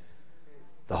teacher.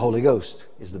 The Holy Ghost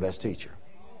is the best teacher.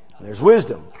 And there's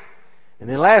wisdom. And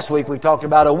then last week we talked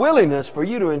about a willingness for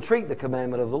you to entreat the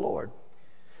commandment of the Lord.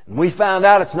 And we found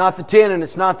out it's not the 10 and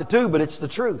it's not the 2, but it's the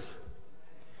truth.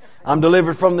 I'm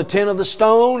delivered from the 10 of the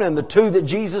stone and the 2 that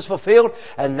Jesus fulfilled.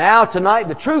 And now tonight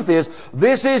the truth is,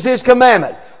 this is His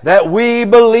commandment, that we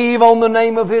believe on the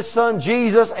name of His Son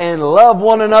Jesus and love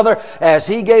one another as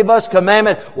He gave us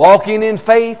commandment. Walking in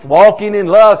faith, walking in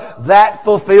love, that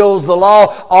fulfills the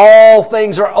law. All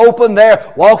things are open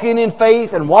there. Walking in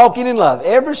faith and walking in love.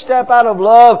 Every step out of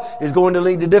love is going to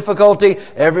lead to difficulty.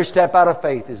 Every step out of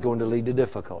faith is going to lead to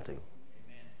difficulty.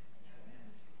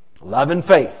 Love and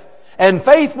faith. And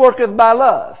faith worketh by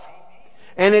love.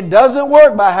 And it doesn't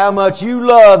work by how much you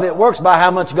love. It works by how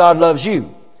much God loves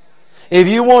you. If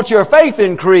you want your faith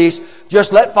increased,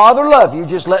 just let Father love you.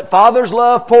 Just let Father's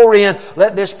love pour in.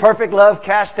 Let this perfect love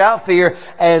cast out fear.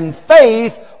 And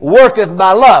faith worketh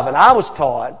by love. And I was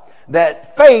taught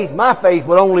that faith, my faith,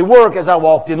 would only work as I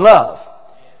walked in love.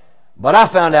 But I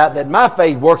found out that my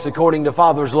faith works according to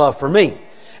Father's love for me.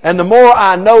 And the more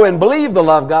I know and believe the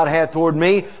love God hath toward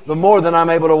me, the more that I'm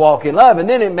able to walk in love. And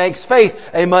then it makes faith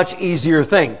a much easier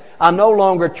thing. I'm no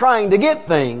longer trying to get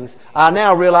things. I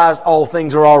now realize all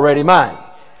things are already mine.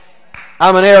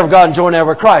 I'm an heir of God and joint heir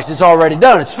with Christ. It's already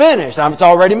done. It's finished. It's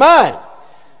already mine.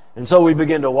 And so we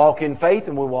begin to walk in faith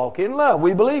and we walk in love.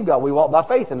 We believe God. We walk by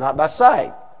faith and not by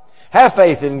sight. Have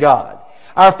faith in God.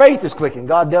 Our faith is quickened.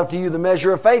 God dealt to you the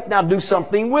measure of faith. Now do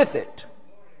something with it.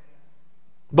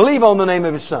 Believe on the name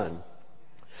of His Son.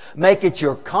 Make it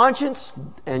your conscience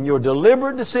and your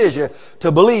deliberate decision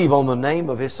to believe on the name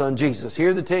of His Son Jesus. Here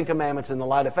are the 10 Commandments in the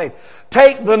light of faith.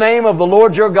 Take the name of the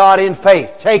Lord your God in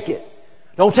faith. Take it.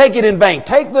 Don't take it in vain.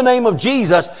 Take the name of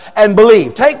Jesus and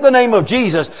believe. Take the name of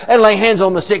Jesus and lay hands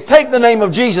on the sick. Take the name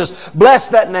of Jesus, bless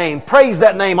that name, praise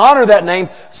that name, honor that name.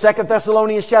 2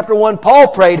 Thessalonians chapter 1, Paul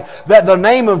prayed that the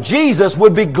name of Jesus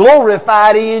would be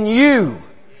glorified in you,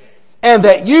 and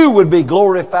that you would be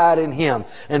glorified in Him.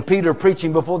 And Peter,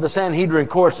 preaching before the Sanhedrin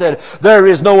court, said, there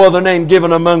is no other name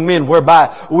given among men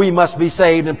whereby we must be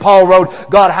saved. And Paul wrote,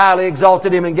 God highly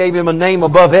exalted Him and gave Him a name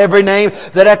above every name,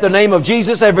 that at the name of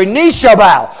Jesus every knee shall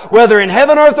bow, whether in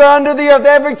heaven, earth, or under the earth,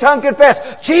 every tongue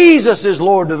confess, Jesus is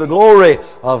Lord, to the glory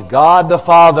of God the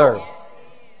Father.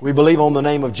 We believe on the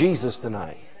name of Jesus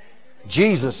tonight.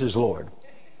 Jesus is Lord.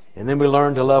 And then we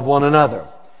learn to love one another.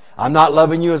 I'm not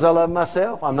loving you as I love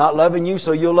myself. I'm not loving you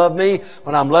so you'll love me,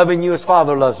 but I'm loving you as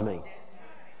Father loves me.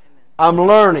 I'm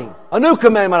learning. A new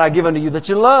commandment I give unto you, that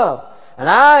you love. And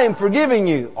I am forgiving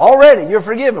you. Already, you're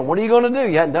forgiven. What are you going to do?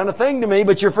 You hadn't done a thing to me,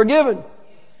 but you're forgiven.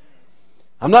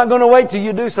 I'm not going to wait till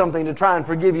you do something to try and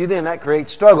forgive you then. That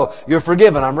creates struggle. You're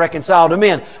forgiven. I'm reconciled to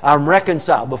men. I'm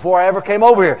reconciled. Before I ever came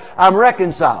over here, I'm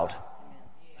reconciled.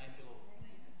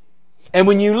 And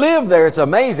when you live there, it's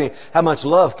amazing how much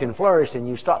love can flourish and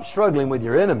you stop struggling with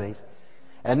your enemies.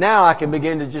 And now I can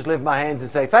begin to just lift my hands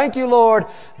and say, thank you, Lord,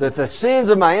 that the sins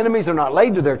of my enemies are not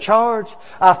laid to their charge.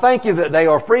 I thank you that they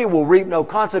are free, will reap no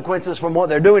consequences from what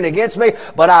they're doing against me.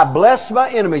 But I bless my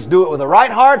enemies. Do it with a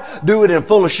right heart. Do it in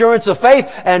full assurance of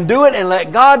faith. And do it and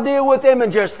let God deal with them.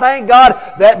 And just thank God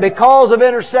that because of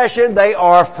intercession, they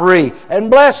are free.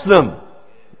 And bless them.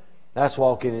 That's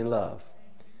walking in love.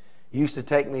 It used to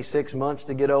take me 6 months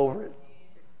to get over it.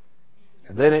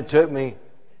 Then it took me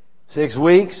 6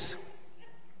 weeks.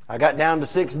 I got down to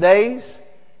 6 days.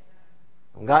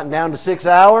 I've gotten down to 6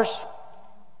 hours.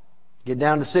 Get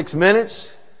down to 6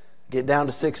 minutes. Get down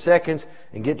to 6 seconds.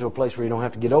 And get to a place where you don't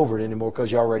have to get over it anymore because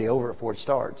you're already over it before it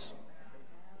starts.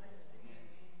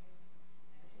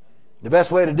 The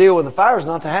best way to deal with a fire is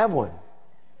not to have one.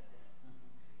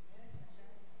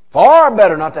 Far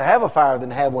better not to have a fire than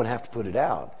to have one and have to put it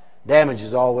out. Damage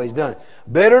is always done.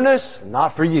 Bitterness, not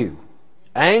for you.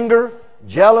 Anger,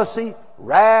 jealousy,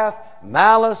 wrath,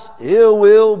 malice, ill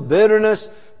will, bitterness,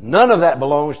 none of that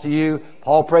belongs to you.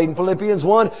 Paul prayed in Philippians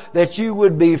 1 that you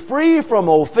would be free from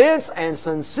offense and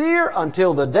sincere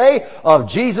until the day of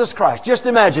Jesus Christ. Just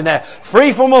imagine that.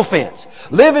 Free from offense.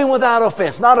 Living without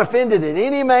offense. Not offended in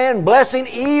any man. Blessing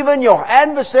even your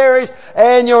adversaries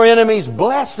and your enemies.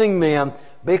 Blessing them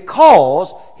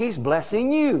because He's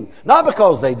blessing you. Not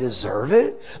because they deserve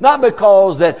it. Not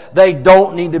because that they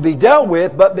don't need to be dealt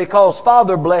with. But because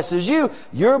Father blesses you,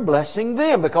 you're blessing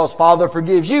them. Because Father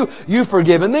forgives you, you've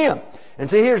forgiven them. And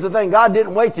see, here's the thing. God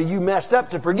didn't wait till you messed up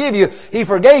to forgive you. He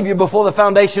forgave you before the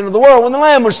foundation of the world when the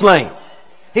Lamb was slain.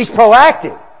 He's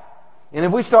proactive. And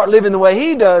if we start living the way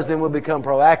He does, then we'll become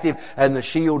proactive and the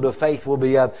shield of faith will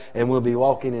be up and we'll be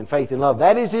walking in faith and love.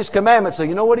 That is His commandment. So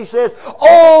you know what He says?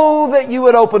 Oh, that you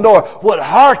would open door, would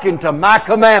hearken to my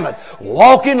commandment.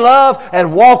 Walk in love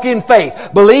and walk in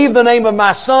faith. Believe the name of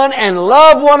my Son and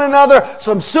love one another.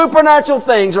 Some supernatural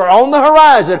things are on the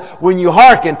horizon when you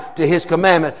hearken to His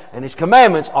commandment. And His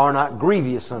commandments are not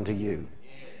grievous unto you.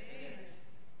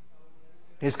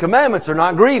 His commandments are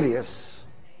not grievous.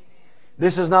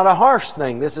 This is not a harsh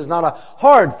thing. This is not a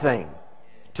hard thing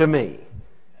to me.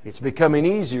 It's becoming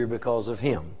easier because of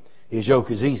Him. His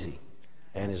yoke is easy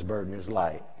and His burden is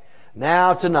light.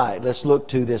 Now tonight, let's look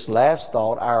to this last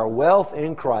thought, our wealth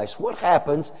in Christ. What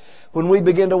happens when we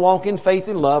begin to walk in faith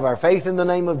and love, our faith in the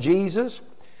name of Jesus,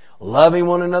 loving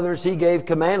one another as He gave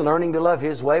command, learning to love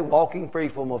His way, walking free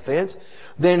from offense?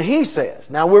 Then He says,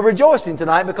 now we're rejoicing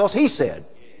tonight because He said,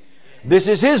 this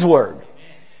is His word.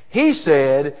 He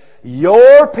said,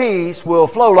 your peace will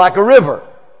flow like a river.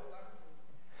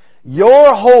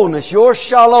 Your wholeness, your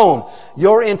shalom,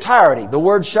 your entirety, the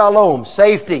word shalom,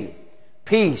 safety,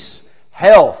 peace,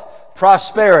 health,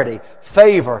 prosperity,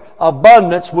 favor,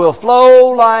 abundance will flow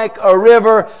like a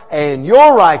river, and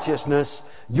your righteousness,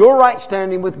 your right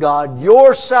standing with God,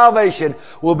 your salvation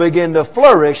will begin to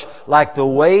flourish like the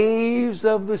waves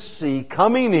of the sea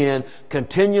coming in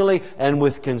continually and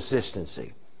with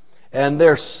consistency. And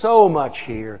there's so much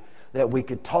here that we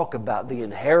could talk about. The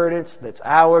inheritance that's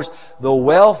ours, the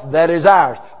wealth that is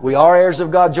ours. We are heirs of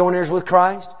God, joint heirs with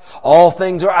Christ. All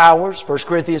things are ours. 1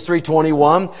 Corinthians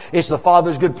 3:21. It's the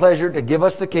Father's good pleasure to give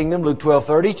us the kingdom. Luke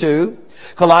 12:32.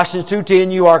 Colossians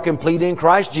 2:10. You are complete in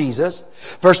Christ Jesus.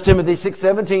 1 Timothy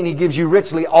 6:17. He gives you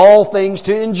richly all things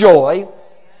to enjoy.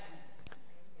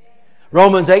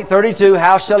 Romans 8:32,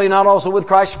 how shall He not also with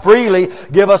Christ freely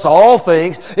give us all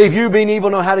things? If you being evil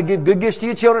know how to give good gifts to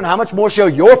your children, how much more shall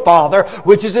your Father,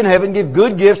 which is in heaven, give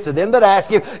good gifts to them that ask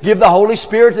Him, give the Holy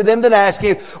Spirit to them that ask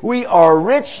Him. We are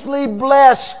richly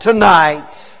blessed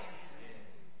tonight.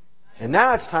 And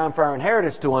now it's time for our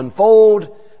inheritance to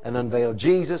unfold and unveil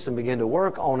Jesus and begin to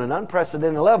work on an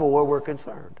unprecedented level where we're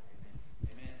concerned.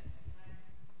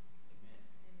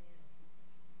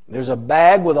 There's a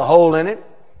bag with a hole in it.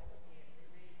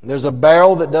 There's a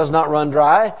barrel that does not run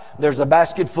dry. There's a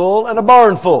basket full and a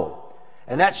barn full.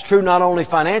 And that's true not only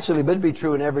financially, but it'd be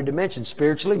true in every dimension,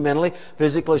 spiritually, mentally,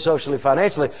 physically, socially,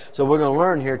 financially. So we're going to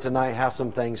learn here tonight how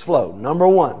some things flow. Number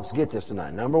one, let's get this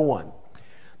tonight. Number one,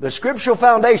 the scriptural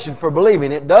foundation for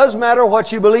believing. It does matter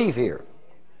what you believe here.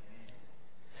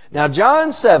 Now, John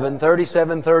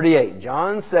 7:37-38.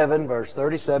 John 7, verse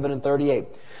 37 and 38.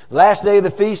 The last day of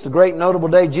the feast, the great notable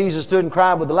day, Jesus stood and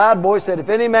cried with a loud voice, said, if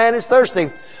any man is thirsty,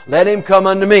 let him come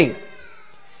unto me.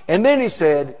 And then He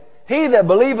said, he that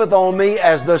believeth on me,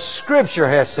 as the Scripture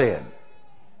has said.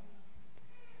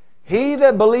 He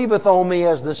that believeth on me,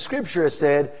 as the Scripture has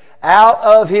said, out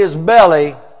of his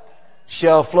belly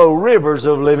shall flow rivers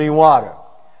of living water.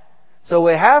 So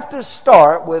we have to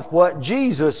start with what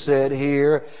Jesus said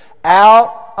here.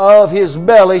 Out of his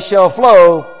belly shall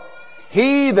flow.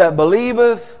 He that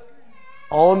believeth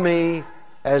on me,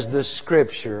 as the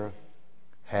Scripture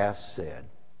hath said.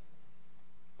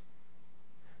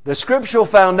 The scriptural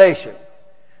foundation.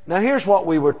 Now here's what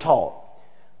we were taught.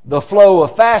 The flow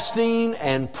of fasting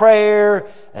and prayer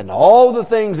and all the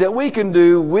things that we can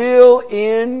do will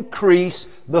increase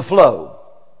the flow.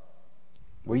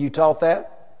 Were you taught that?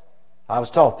 I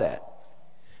was taught that.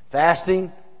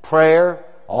 Fasting, prayer,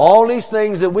 all these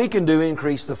things that we can do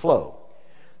increase the flow.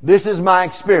 This is my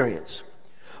experience.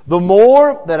 The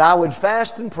more that I would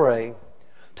fast and pray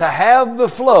to have the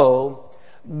flow,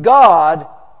 God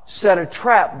set a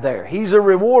trap there. He's a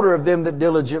rewarder of them that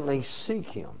diligently seek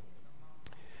Him.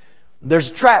 There's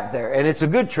a trap there, and it's a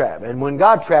good trap. And when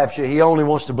God traps you, He only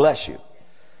wants to bless you.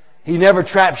 He never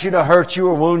traps you to hurt you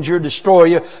or wound you or destroy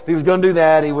you. If He was going to do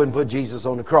that, He wouldn't put Jesus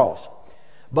on the cross.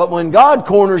 But when God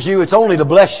corners you, it's only to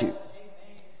bless you.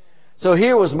 So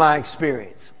here was my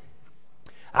experience.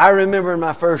 I remember in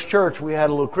my first church, we had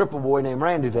a little cripple boy named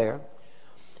Randy there.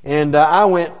 And I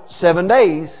went 7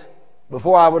 days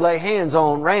before I would lay hands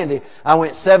on Randy. I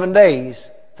went 7 days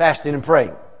fasting and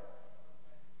praying.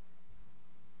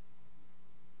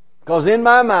 Because in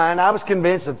my mind, I was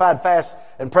convinced if I'd fast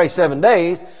and pray 7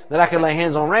 days, that I could lay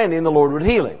hands on Randy and the Lord would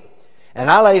heal him. And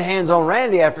I laid hands on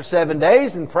Randy after 7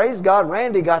 days, and praise God,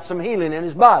 Randy got some healing in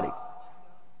his body.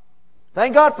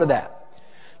 Thank God for that.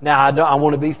 Now, I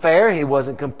want to be fair. He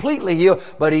wasn't completely healed,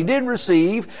 but he did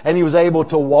receive, and he was able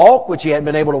to walk, which he hadn't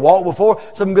been able to walk before.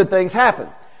 Some good things happened.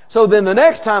 So then the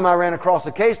next time I ran across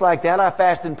a case like that, I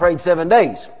fasted and prayed 7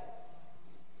 days.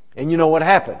 And you know what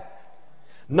happened?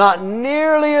 Not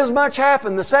nearly as much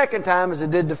happened the second time as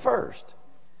it did the first.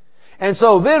 And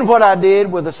so then what I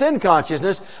did with a sin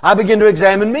consciousness, I began to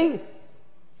examine me.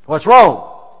 What's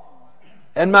wrong?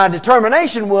 And my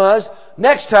determination was,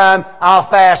 next time I'll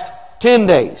fast 10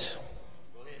 days.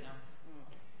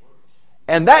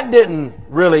 And that didn't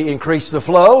really increase the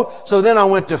flow. So then I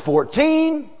went to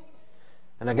 14,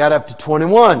 and I got up to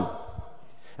 21.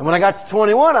 And when I got to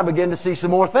 21, I began to see some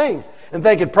more things. And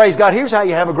thinking, praise God, here's how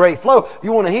you have a great flow.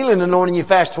 You want a healing anointing, you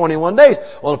fast 21 days.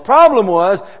 Well, the problem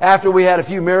was, after we had a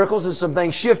few miracles and some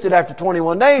things shifted after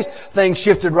 21 days, things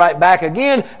shifted right back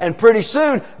again. And pretty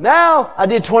soon, now I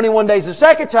did 21 days the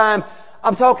second time.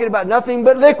 I'm talking about nothing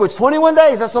but liquids. 21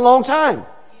 days, that's a long time.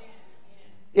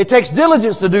 It takes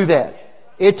diligence to do that.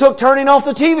 It took turning off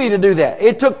the TV to do that.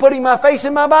 It took putting my face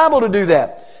in my Bible to do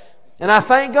that. And I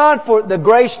thank God for the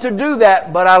grace to do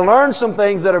that, but I learned some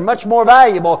things that are much more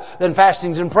valuable than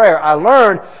fastings and prayer. I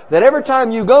learned that every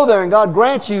time you go there and God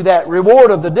grants you that reward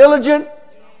of the diligent,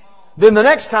 then the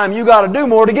next time you got to do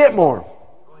more to get more.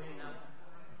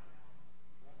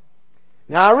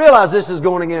 Now I realize this is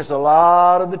going against a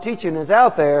lot of the teaching that's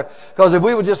out there, because if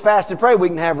we would just fast and pray, we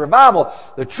can have revival.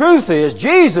 The truth is,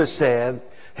 Jesus said,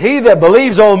 he that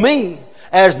believes on me,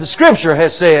 as the Scripture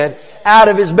has said, out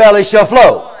of his belly shall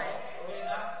flow.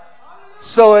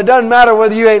 So it doesn't matter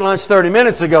whether you ate lunch 30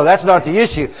 minutes ago. That's not the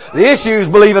issue. The issue is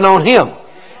believing on Him.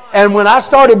 And when I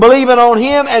started believing on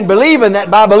Him and believing that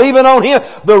by believing on Him,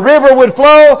 the river would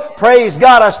flow, praise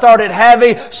God, I started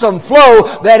having some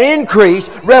flow that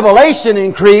increased, revelation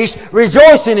increased,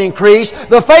 rejoicing increased,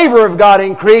 the favor of God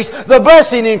increased, the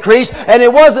blessing increased, and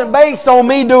it wasn't based on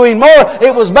me doing more,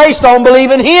 it was based on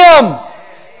believing Him.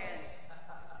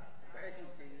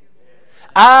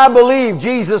 I believe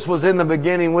Jesus was in the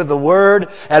beginning with the Word,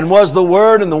 and was the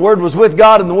Word, and the Word was with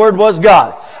God, and the Word was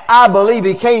God. I believe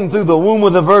He came through the womb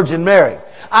of the Virgin Mary.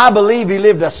 I believe He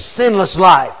lived a sinless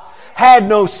life. Had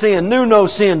no sin, knew no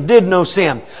sin, did no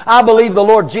sin. I believe the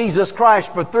Lord Jesus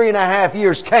Christ for 3.5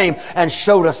 years came and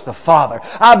showed us the Father.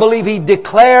 I believe He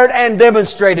declared and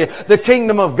demonstrated the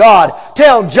kingdom of God.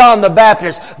 Tell John the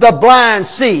Baptist, the blind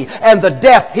see, and the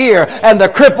deaf hear, and the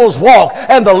cripples walk,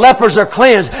 and the lepers are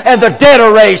cleansed, and the dead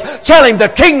are raised. Tell him the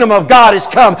kingdom of God is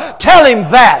come. Tell him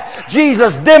that.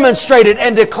 Jesus demonstrated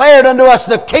and declared unto us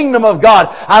the kingdom of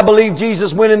God. I believe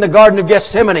Jesus went in the Garden of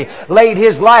Gethsemane, laid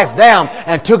His life down,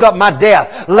 and took up my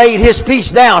death, laid His peace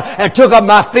down and took up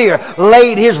my fear,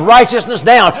 laid His righteousness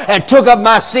down and took up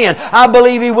my sin. I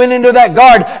believe He went into that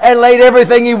garden and laid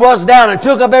everything He was down and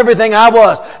took up everything I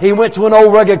was. He went to an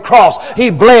old rugged cross. He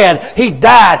bled. He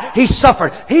died. He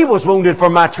suffered. He was wounded for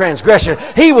my transgression.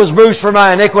 He was bruised for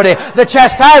my iniquity. The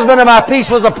chastisement of my peace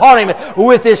was upon Him.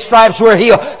 With His stripes we're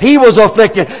healed. He was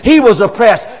afflicted. He was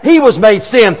oppressed. He was made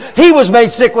sin. He was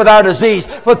made sick with our disease.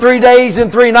 For 3 days and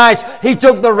 3 nights He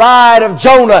took the ride of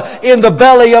Jonah in the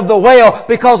belly of the whale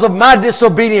because of my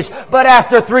disobedience. But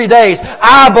after 3 days,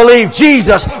 I believe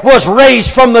Jesus was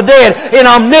raised from the dead in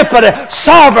omnipotent,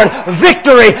 sovereign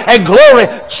victory and glory.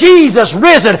 Jesus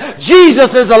risen.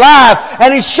 Jesus is alive,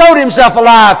 and He showed Himself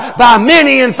alive by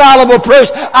many infallible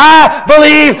proofs. I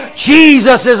believe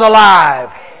Jesus is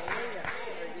alive.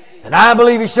 And I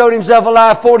believe He showed Himself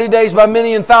alive 40 days by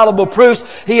many infallible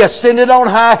proofs. He ascended on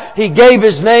high. He gave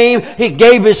His name. He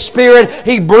gave His Spirit.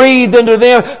 He breathed into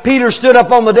them. Peter stood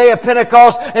up on the day of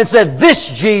Pentecost and said, "This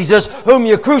Jesus whom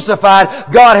you crucified,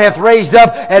 God hath raised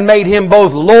up and made Him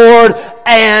both Lord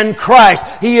and Christ."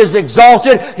 He is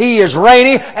exalted. He is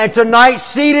reigning. And tonight,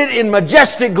 seated in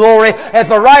majestic glory at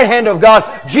the right hand of God,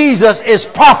 Jesus is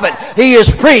prophet. He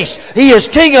is priest. He is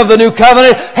king of the new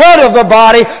covenant, head of the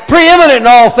body, preeminent in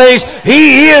all things.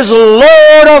 He is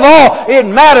Lord of all. It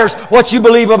matters what you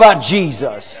believe about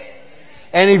Jesus.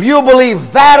 And if you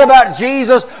believe that about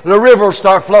Jesus, the river will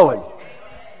start flowing.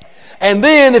 And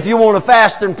then if you want to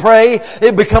fast and pray,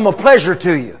 it'll become a pleasure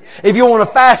to you. If you want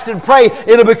to fast and pray,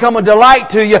 it'll become a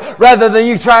delight to you rather than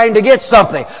you trying to get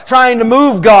something, trying to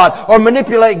move God or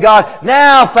manipulate God.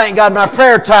 Now, thank God, my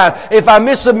prayer time, if I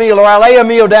miss a meal or I lay a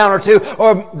meal down or two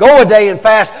or go a day and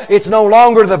fast, it's no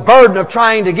longer the burden of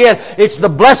trying to get. It's the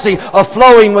blessing of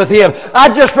flowing with Him.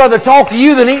 I'd just rather talk to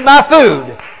you than eat my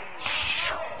food.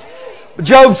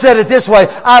 Job said it this way,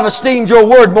 "I've esteemed your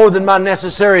word more than my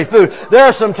necessary food." There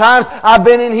are some times I've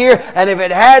been in here, and if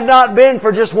it had not been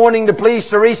for just wanting to please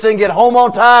Teresa and get home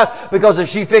on time, because if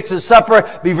she fixes supper,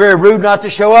 it'd be very rude not to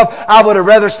show up, I would have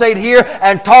rather stayed here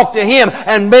and talked to Him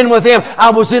and been with Him. I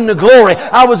was in the glory.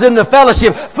 I was in the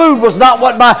fellowship. Food was not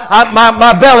what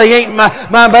my belly ain't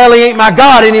my belly ain't my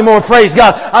God anymore, praise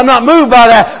God. I'm not moved by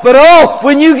that. But oh,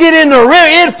 when you get in the river,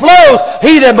 it flows.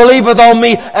 He that believeth on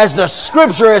me, as the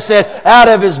Scripture has said, out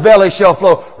of his belly shall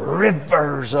flow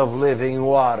rivers of living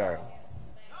water.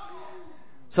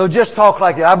 So just talk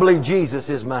like that. I believe Jesus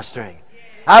is my strength.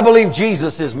 I believe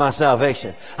Jesus is my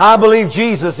salvation. I believe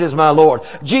Jesus is my Lord.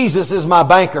 Jesus is my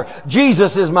banker.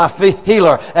 Jesus is my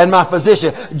healer and my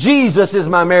physician. Jesus is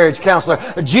my marriage counselor.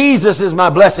 Jesus is my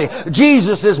blessing.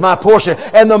 Jesus is my portion.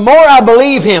 And the more I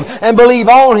believe Him and believe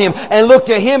on Him and look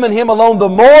to Him and Him alone, the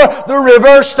more the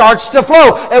river starts to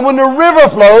flow. And when the river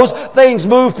flows, things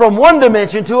move from one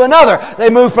dimension to another. They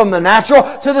move from the natural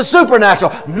to the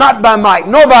supernatural. Not by might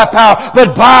nor by power,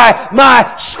 but by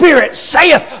my Spirit,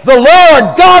 saith the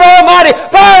Lord God Almighty.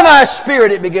 By my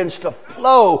Spirit it begins to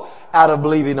flow out of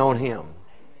believing on Him.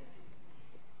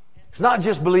 It's not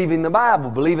just believing the Bible.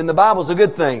 Believing the Bible is a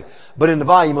good thing. But in the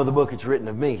volume of the book it's written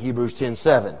of me, Hebrews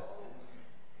 10:7.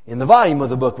 In the volume of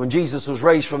the book, when Jesus was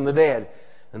raised from the dead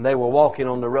and they were walking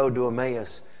on the road to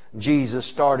Emmaus, Jesus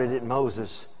started at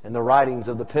Moses and the writings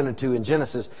of the Pentateuch in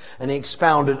Genesis, and He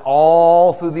expounded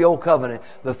all through the Old Covenant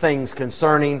the things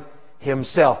concerning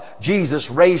Himself. Jesus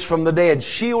raised from the dead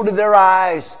shielded their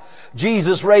eyes.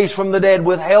 Jesus raised from the dead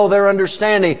withheld their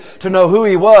understanding to know who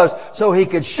He was so He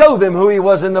could show them who He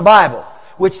was in the Bible.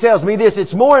 Which tells me this,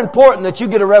 it's more important that you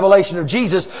get a revelation of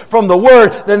Jesus from the Word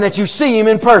than that you see Him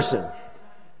in person.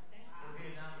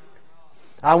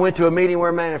 I went to a meeting where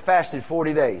a man had fasted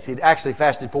 40 days. He'd actually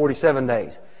fasted 47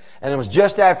 days. And it was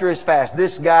just after his fast.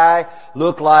 This guy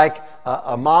looked like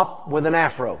a mop with an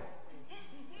afro.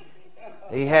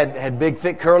 He had big,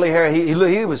 thick, curly hair.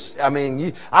 He was,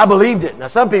 I believed it. Now,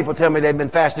 some people tell me they've been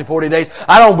fasting 40 days.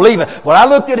 I don't believe it. When I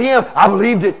looked at him, I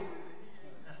believed it.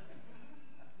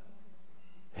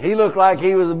 He looked like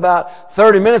he was about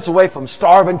 30 minutes away from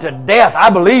starving to death.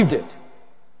 I believed it.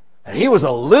 And he was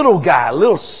a little guy, a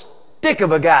little stick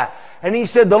of a guy. And he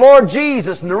said, the Lord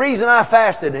Jesus, and the reason I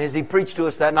fasted, as he preached to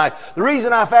us that night, the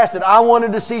reason I fasted, I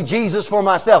wanted to see Jesus for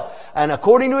myself. And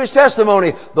according to his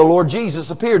testimony, the Lord Jesus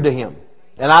appeared to him.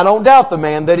 And I don't doubt the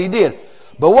man that he did.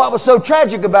 But what was so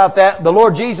tragic about that, the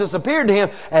Lord Jesus appeared to him,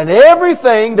 and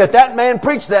everything that that man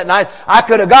preached that night, I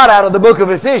could have got out of the book of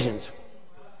Ephesians.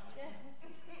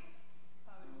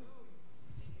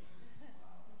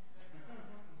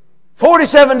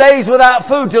 47 days without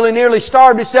food till he nearly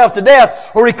starved himself to death.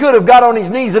 Or he could have got on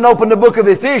his knees and opened the book of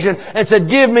Ephesians and said,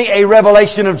 give me a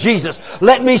revelation of Jesus.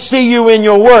 Let me see you in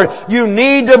your word. You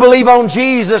need to believe on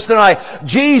Jesus tonight.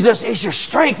 Jesus is your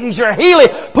strength. He's your healing.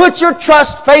 Put your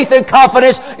trust, faith, and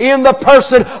confidence in the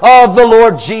person of the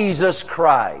Lord Jesus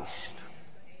Christ.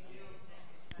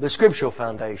 The scriptural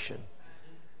foundation.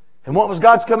 And what was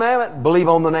God's commandment? Believe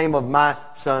on the name of my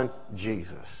Son,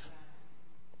 Jesus.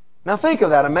 Now think of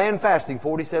that, a man fasting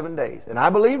 47 days. And I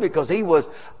believe it because he was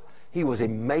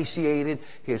emaciated,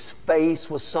 his face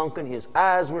was sunken, his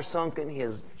eyes were sunken,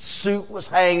 his suit was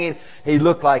hanging. He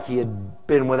looked like he had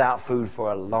been without food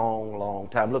for a long, long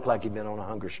time. Looked like he'd been on a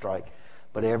hunger strike.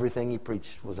 But everything he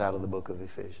preached was out of the book of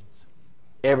Ephesians.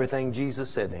 Everything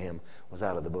Jesus said to him was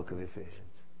out of the book of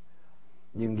Ephesians.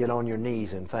 You can get on your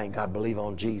knees and thank God, believe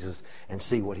on Jesus and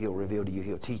see what He'll reveal to you.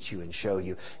 He'll teach you and show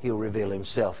you. He'll reveal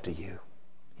Himself to you.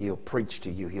 He'll preach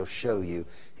to you. He'll show you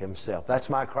Himself.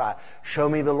 That's my cry. Show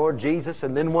me the Lord Jesus.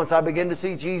 And then once I begin to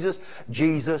see Jesus,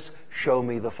 Jesus, show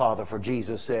me the Father. For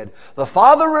Jesus said, the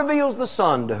Father reveals the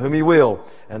Son to whom He will,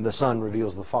 and the Son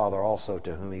reveals the Father also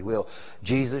to whom He will.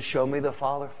 Jesus, show me the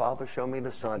Father. Father, show me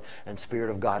the Son. And Spirit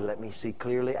of God, let me see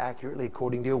clearly, accurately,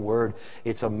 according to Your Word.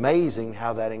 It's amazing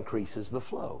how that increases the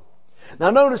flow.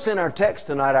 Now notice in our text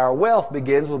tonight, our wealth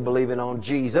begins with believing on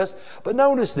Jesus. But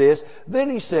notice this, then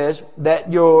he says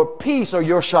that your peace or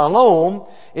your shalom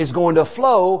is going to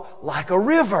flow like a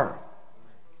river.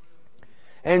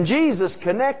 And Jesus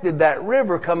connected that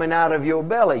river coming out of your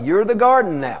belly. You're the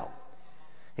garden now.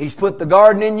 He's put the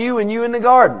garden in you and you in the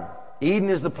garden.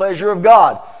 Eden is the pleasure of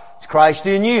God. It's Christ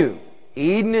in you.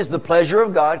 Eden is the pleasure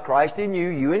of God, Christ in you,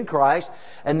 you in Christ.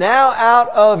 And now out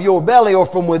of your belly or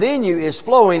from within you is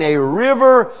flowing a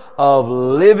river of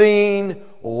living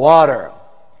water.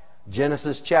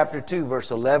 Genesis chapter 2, verse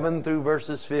 11 through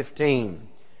verses 15.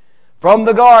 From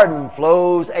the garden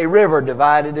flows a river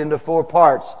divided into 4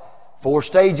 parts. 4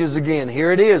 stages again.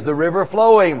 Here it is, the river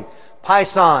flowing.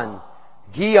 Pison,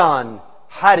 Gihon,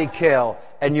 Hiddekel,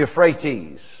 and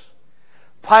Euphrates.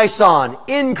 Pison,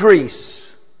 increase.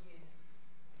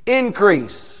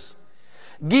 Increase.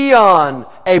 Gihon,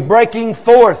 a breaking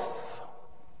forth.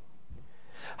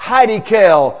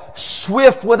 Hiddekel,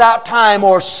 swift without time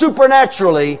or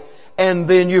supernaturally. And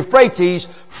then Euphrates,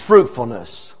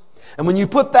 fruitfulness. And when you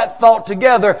put that thought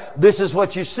together, this is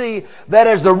what you see, that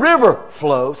as the river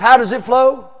flows, how does it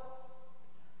flow?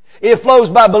 It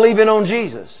flows by believing on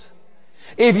Jesus.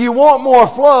 If you want more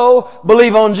flow,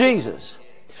 believe on Jesus.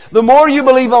 The more you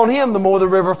believe on Him, the more the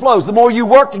river flows. The more you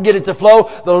work to get it to flow,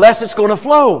 the less it's going to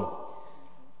flow.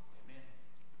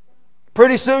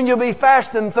 Pretty soon you'll be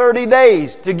fasting 30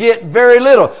 days to get very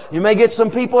little. You may get some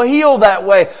people healed that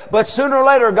way. But sooner or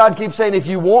later, God keeps saying, if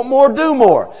you want more, do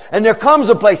more. And there comes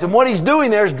a place, and what He's doing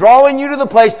there is drawing you to the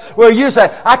place where you say,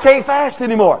 I can't fast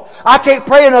anymore. I can't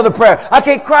pray another prayer. I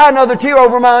can't cry another tear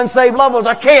over my unsaved loved ones.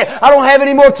 I can't. I don't have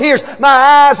any more tears. My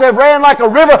eyes have ran like a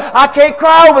river. I can't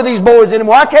cry over these boys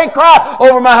anymore. I can't cry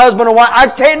over my husband or wife. I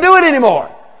can't do it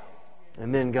anymore.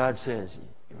 And then God says,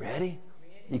 you ready?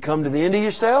 You come to the end of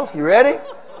yourself? You ready?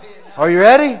 Are you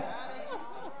ready?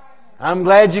 I'm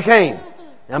glad you came.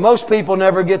 Now most people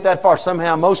never get that far.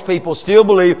 Somehow most people still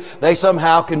believe they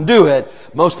somehow can do it.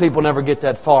 Most people never get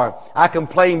that far. I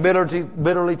complained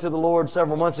bitterly to the Lord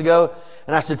several months ago.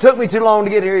 And I said, it took me too long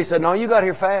to get here. He said, no, you got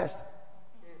here fast.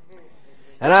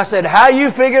 And I said, how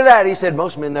you figure that? He said,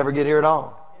 most men never get here at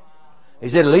all. He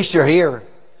said, at least you're here.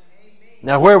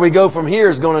 Now where we go from here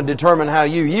is going to determine how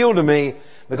you yield to me.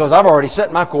 Because I've already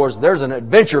set my course. There's an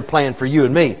adventure plan for you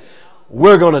and me.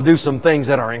 We're going to do some things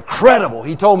that are incredible.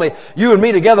 He told me, you and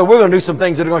me together, we're going to do some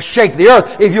things that are going to shake the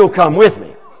earth if you'll come with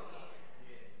me.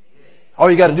 All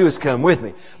you got to do is come with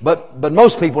me. But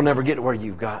most people never get to where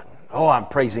you've gotten. Oh, I'm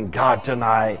praising God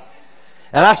tonight.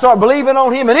 And I start believing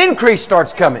on Him, and increase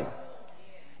starts coming.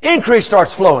 Increase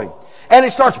starts flowing. And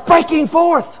it starts breaking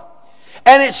forth.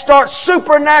 And it starts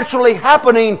supernaturally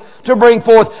happening to bring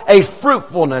forth a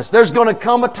fruitfulness. There's going to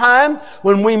come a time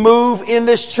when we move in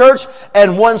this church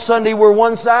and one Sunday we're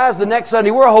one size, the next Sunday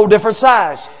we're a whole different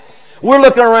size. We're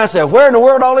looking around and saying, where in the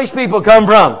world all these people come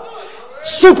from?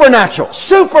 Supernatural.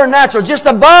 Supernatural. Just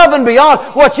above and beyond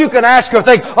what you can ask or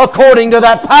think, according to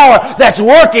that power that's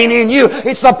working in you.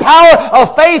 It's the power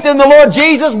of faith in the Lord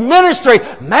Jesus ministry,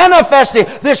 manifesting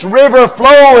this river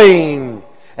flowing.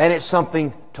 And it's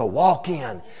something to walk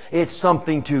in. It's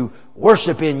something to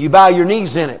worship in. You bow your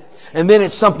knees in it. And then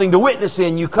it's something to witness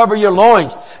in. You cover your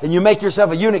loins and you make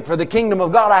yourself a eunuch for the kingdom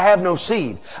of God. I have no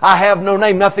seed. I have no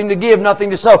name. Nothing to give, nothing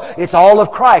to sow. It's all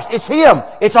of Christ. It's Him.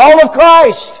 It's all of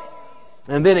Christ.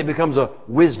 And then it becomes a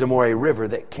wisdom or a river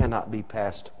that cannot be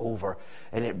passed over.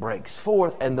 And it breaks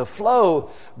forth. And the flow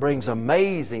brings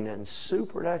amazing and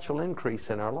supernatural increase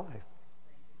in our life.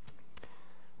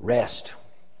 Rest,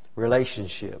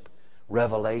 relationship,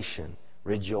 revelation,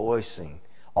 rejoicing.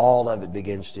 All of it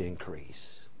begins to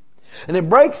increase. And it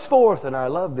breaks forth, and I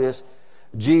love this.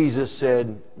 Jesus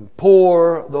said,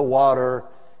 pour the water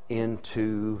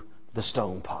into the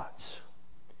stone pots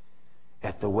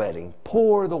at the wedding.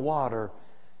 Pour the water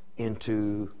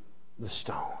into the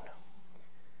stone.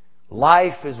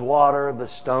 Life is water. The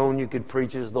stone you could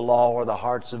preach is the law, or the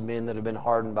hearts of men that have been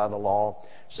hardened by the law.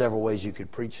 Several ways you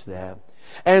could preach that.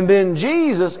 And then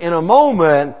Jesus, in a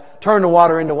moment, turned the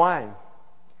water into wine.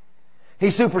 He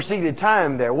superseded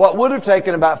time there. What would have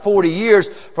taken about 40 years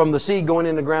from the seed going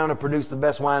in the ground to produce the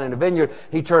best wine in the vineyard,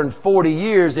 He turned 40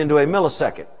 years into a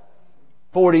millisecond.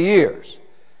 40 years.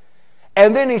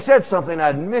 And then He said something,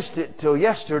 I'd missed it till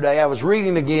yesterday. I was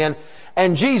reading again.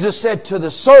 And Jesus said to the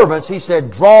servants, He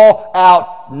said, draw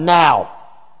out now.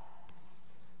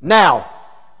 Now.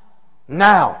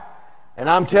 Now. And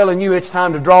I'm telling you, it's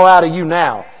time to draw out of you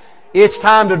now. It's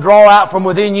time to draw out from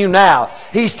within you now.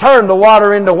 He's turned the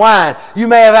water into wine. You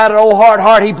may have had an old hard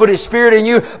heart. He put His Spirit in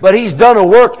you, but He's done a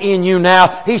work in you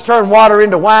now. He's turned water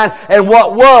into wine, and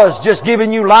what was just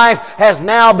giving you life has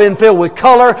now been filled with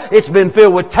color. It's been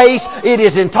filled with taste. It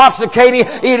is intoxicating.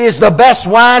 It is the best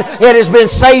wine. It has been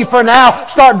saved for now.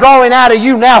 Start drawing out of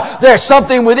you now. There's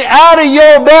something within. Out of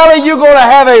your belly, you're going to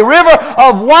have a river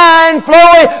of wine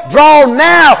flowing. Draw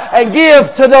now and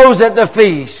give to those at the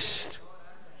feast.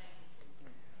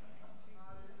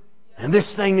 And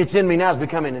this thing that's in me now is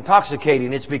becoming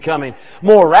intoxicating. It's becoming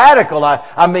more radical.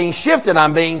 I'm being shifted.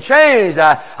 I'm being changed.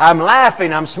 I'm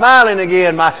laughing. I'm smiling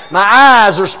again. My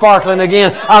eyes are sparkling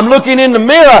again. I'm looking in the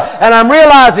mirror and I'm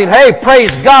realizing, hey,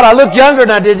 praise God, I look younger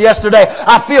than I did yesterday.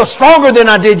 I feel stronger than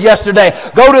I did yesterday.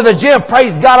 Go to the gym.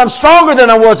 Praise God, I'm stronger than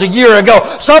I was a year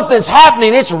ago. Something's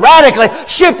happening. It's radically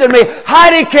shifted me.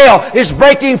 Heidi Kell is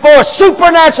breaking forth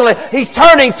supernaturally. He's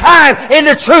turning time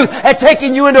into truth and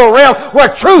taking you into a realm where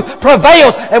truth prevails.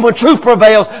 And when truth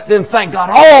prevails, then thank God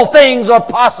all things are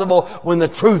possible when the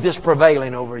truth is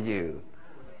prevailing over you.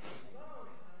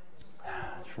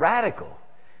 It's radical.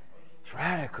 It's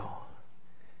radical.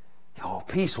 Oh,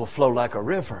 peace will flow like a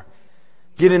river.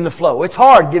 Get in the flow. It's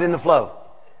hard. Get in the flow.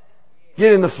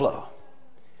 Get in the flow.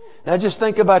 Now just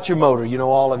think about your motor. You know,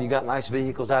 all of you got nice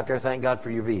vehicles out there. Thank God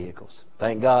for your vehicles.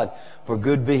 Thank God for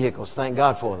good vehicles. Thank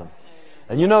God for them.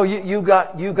 And you know, you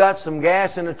got some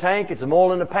gas in the tank and some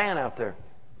oil in the pan out there.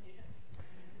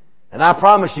 And I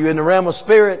promise you, in the realm of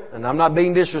spirit, and I'm not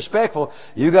being disrespectful,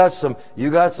 you got some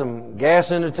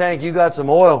gas in the tank, you got some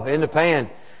oil in the pan.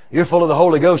 You're full of the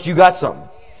Holy Ghost, you got something.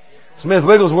 Smith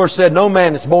Wigglesworth said, no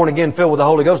man that's born again filled with the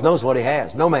Holy Ghost knows what he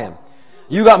has. No man.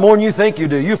 You got more than you think you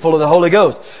do. You're full of the Holy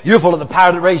Ghost. You're full of the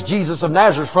power that raised Jesus of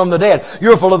Nazareth from the dead.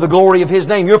 You're full of the glory of His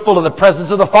name. You're full of the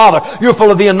presence of the Father. You're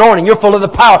full of the anointing. You're full of the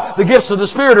power. The gifts of the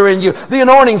Spirit are in you. The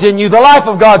anointing's in you. The life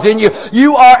of God's in you.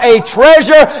 You are a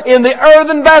treasure in the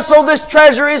earthen vessel. This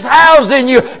treasure is housed in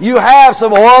you. You have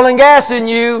some oil and gas in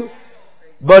you.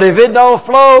 But if it don't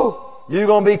flow, you're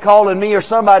going to be calling me or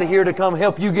somebody here to come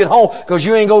help you get home, because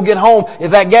you ain't going to get home.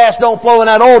 If that gas don't flow and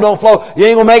that oil don't flow, you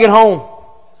ain't going to make it home.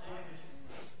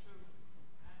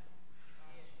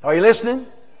 Are you listening?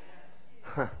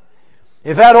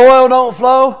 If that oil don't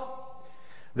flow,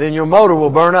 then your motor will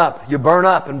burn up. You burn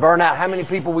up and burn out. How many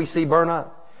people we see burn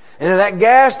up? And if that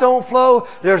gas don't flow,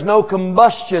 there's no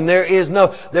combustion. There's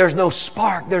no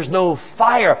spark. There's no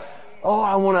fire. Oh,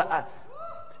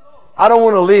 I don't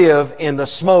want to live in the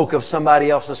smoke of somebody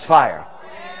else's fire.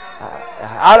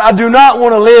 I do not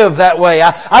want to live that way.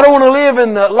 I don't want to live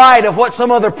in the light of what some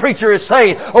other preacher is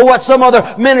saying or what some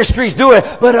other ministry is doing.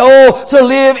 But to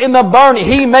live in the burning.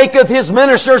 He maketh His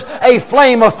ministers a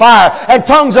flame of fire, and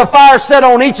tongues of fire set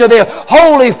on each of them.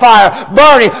 Holy fire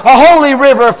burning, a holy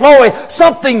river flowing,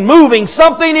 something moving,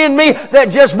 something in me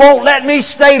that just won't let me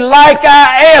stay like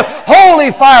I am. Holy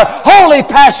fire, holy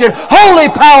passion, holy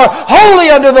power,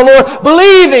 holy unto the Lord,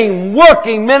 believing,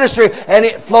 working ministry, and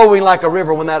it flowing like a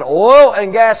river. When that oil oil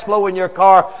and gas flow in your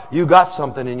car, you got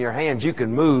something in your hands. You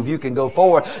can move. You can go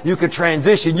forward. You can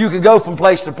transition. You can go from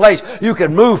place to place. You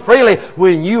can move freely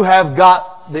when you have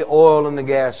got the oil and the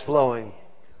gas flowing.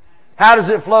 How does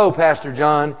it flow, Pastor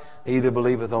John? He that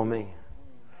believeth on me.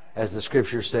 As the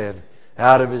Scripture said,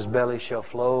 out of his belly shall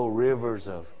flow rivers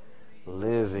of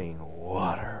living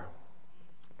water.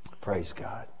 Praise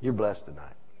God. You're blessed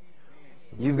tonight.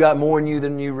 You've got more in you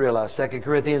than you realize. 2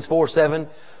 Corinthians 4:7.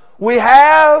 We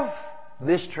have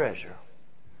this treasure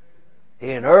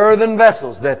in earthen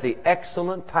vessels, that the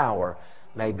excellent power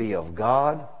may be of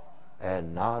God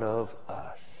and not of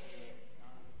us.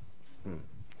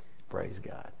 Praise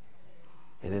God.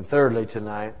 And then thirdly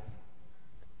tonight,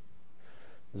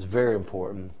 it's very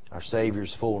important, our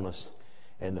Savior's fullness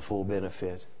and the full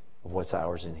benefit of what's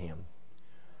ours in Him.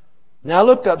 Now, I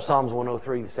looked up Psalms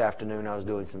 103 this afternoon. I was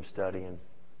doing some studying.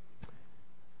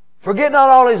 Forget not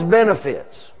all His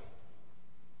benefits.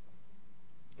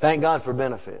 Thank God for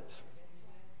benefits.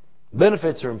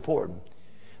 Benefits are important.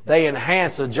 They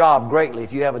enhance a job greatly.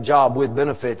 If you have a job with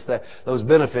benefits, those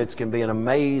benefits can be an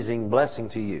amazing blessing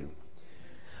to you.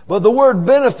 But the word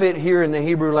benefit here in the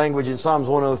Hebrew language in Psalms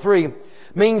 103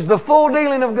 means the full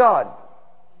dealing of God.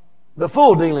 The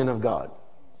full dealing of God.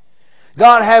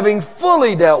 God having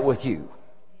fully dealt with you.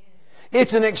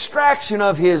 It's an extraction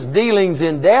of His dealings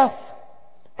in death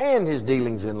and His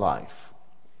dealings in life.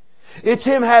 It's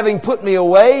Him having put me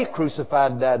away,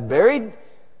 crucified, died, buried,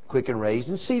 quickened, raised,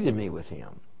 and seated me with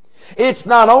Him. It's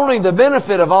not only the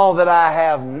benefit of all that I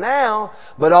have now,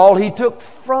 but all He took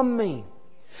from me.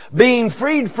 Being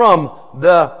freed from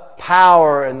the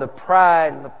power and the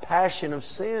pride and the passion of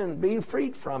sin, being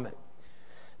freed from it.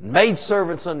 Made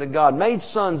servants unto God, made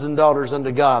sons and daughters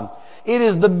unto God. It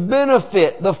is the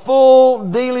benefit, the full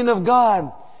dealing of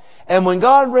God. And when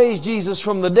God raised Jesus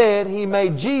from the dead, He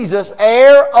made Jesus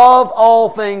heir of all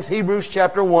things, Hebrews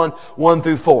chapter 1, 1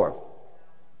 through 4.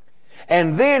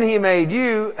 And then He made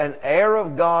you an heir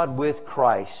of God with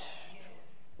Christ,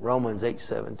 Romans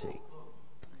 8:17.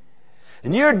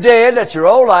 And you're dead, that's your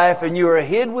old life, and you are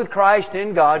hid with Christ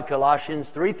in God, Colossians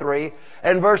 3:3.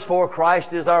 And verse 4,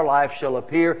 Christ is our life, shall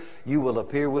appear. You will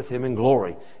appear with Him in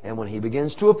glory. And when He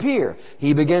begins to appear,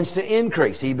 He begins to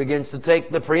increase. He begins to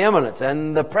take the preeminence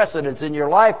and the precedence in your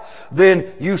life.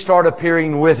 Then you start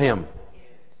appearing with Him.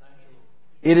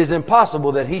 It is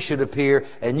impossible that He should appear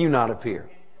and you not appear.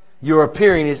 Your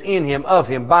appearing is in Him, of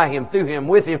Him, by Him, through Him,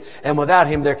 with Him. And without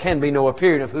Him, there can be no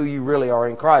appearing of who you really are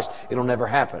in Christ. It'll never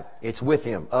happen. It's with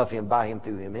Him, of Him, by Him,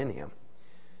 through Him, in Him.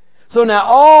 So now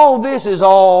all this is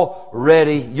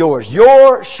already yours.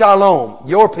 Your shalom,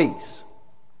 your peace,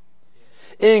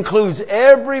 it includes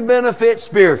every benefit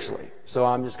spiritually. So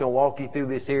I'm just going to walk you through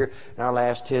this here in our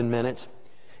last 10 minutes.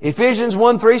 Ephesians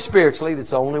 1:3 spiritually, that's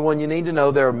the only one you need to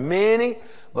know. There are many,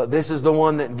 but this is the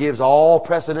one that gives all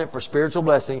precedent for spiritual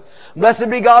blessing. Blessed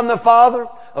be God and the Father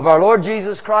of our Lord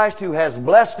Jesus Christ, who has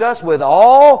blessed us with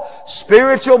all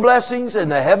spiritual blessings in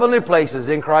the heavenly places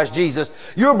in Christ Jesus.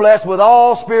 You're blessed with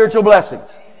all spiritual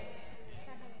blessings.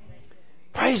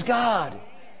 Praise God.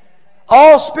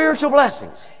 All spiritual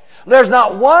blessings. There's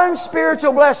not one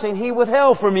spiritual blessing He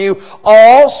withheld from you.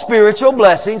 All spiritual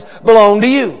blessings belong to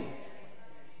you.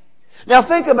 Now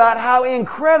think about how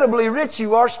incredibly rich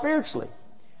you are spiritually.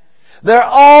 They're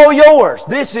all yours.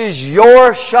 This is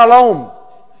your shalom.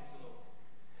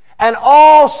 And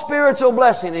all spiritual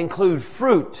blessing include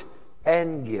fruit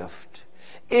and gift.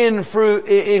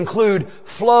 Include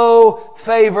flow,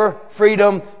 favor,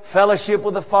 freedom, fellowship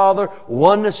with the Father,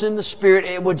 oneness in the Spirit.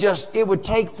 It would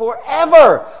take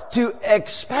forever to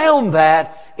expound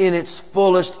that in its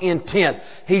fullest intent.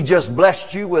 He just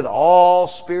blessed you with all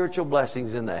spiritual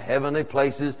blessings in the heavenly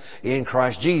places in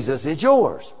Christ Jesus. It's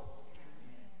yours.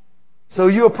 So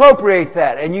you appropriate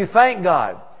that and you thank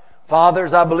God.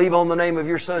 Fathers, I believe on the name of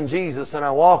your Son Jesus, and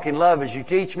I walk in love as you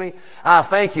teach me. I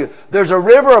thank you. There's a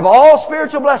river of all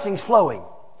spiritual blessings flowing.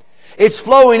 It's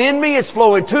flowing in me, it's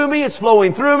flowing to me, it's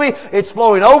flowing through me, it's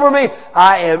flowing over me.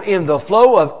 I am in the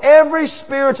flow of every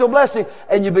spiritual blessing.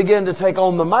 And you begin to take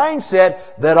on the mindset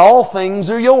that all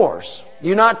things are yours.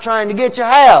 You're not trying to get, you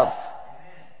have.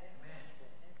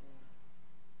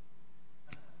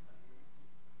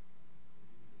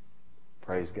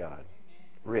 Praise God.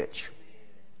 Rich.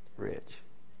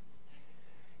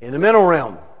 In the mental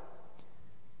realm,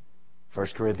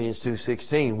 1 Corinthians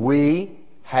 2:16, we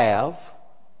have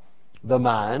the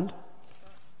mind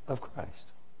of Christ.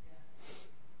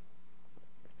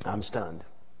 I'm stunned.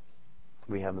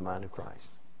 We have the mind of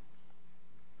Christ.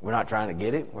 We're not trying to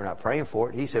get it. We're not praying for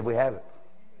it. He said we have it.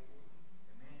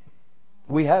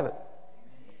 We have it.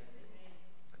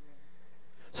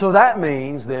 So that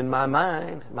means then my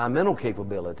mind, my mental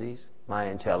capabilities, my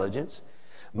intelligence,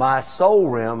 my soul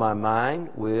realm, my mind,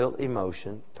 will,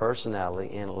 emotion, personality,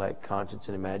 intellect, conscience,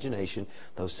 and imagination,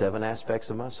 those 7 aspects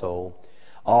of my soul,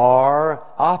 are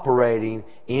operating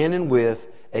in and with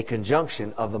a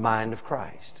conjunction of the mind of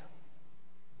Christ.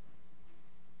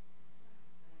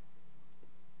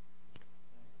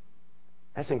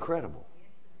 That's incredible.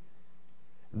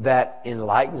 That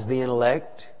enlightens the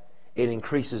intellect. It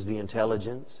increases the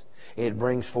intelligence. It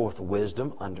brings forth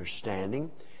wisdom,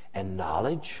 understanding, and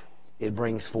knowledge. It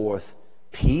brings forth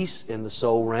peace in the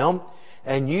soul realm.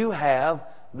 And you have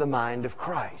the mind of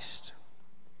Christ.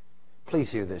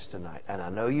 Please hear this tonight. And I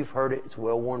know you've heard it. It's a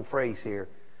well-worn phrase here.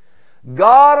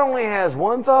 God only has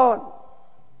one thought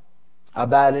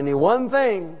about any one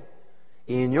thing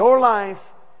in your life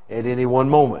at any one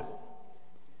moment.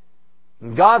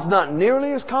 God's not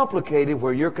nearly as complicated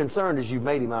where you're concerned as you've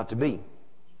made Him out to be.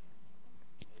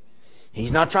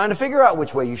 He's not trying to figure out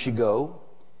which way you should go.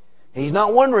 He's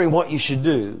not wondering what you should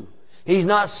do. He's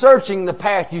not searching the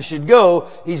path you should go.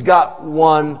 He's got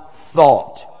one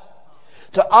thought.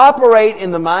 To operate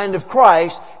in the mind of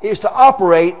Christ is to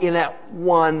operate in that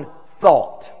one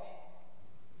thought.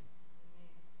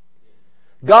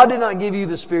 God did not give you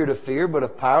the spirit of fear, but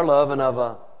of power, love, and of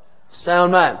a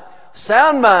sound mind.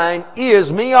 Sound mind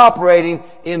is me operating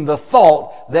in the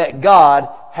thought that God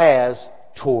has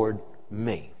toward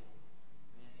me.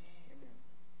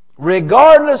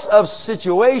 Regardless of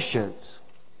situations,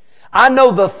 I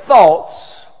know the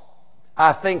thoughts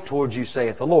I think towards you,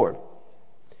 saith the Lord.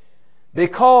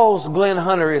 Because Glenn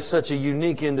Hunter is such a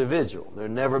unique individual,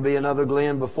 there'll never be another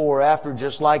Glenn before or after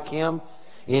just like him.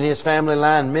 In his family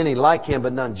line, many like him,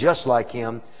 but none just like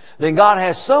him. Then God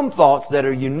has some thoughts that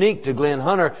are unique to Glenn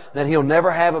Hunter that He'll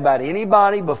never have about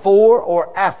anybody before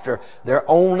or after. They're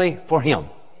only for Him.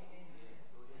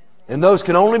 And those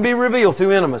can only be revealed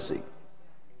through intimacy.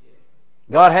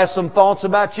 God has some thoughts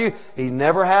about you He's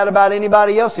never had about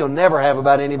anybody else. He'll never have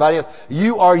about anybody else.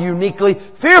 You are uniquely,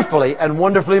 fearfully, and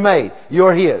wonderfully made.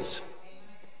 You're His.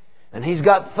 And He's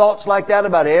got thoughts like that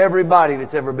about everybody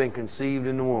that's ever been conceived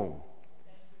in the womb.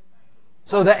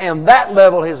 So that on that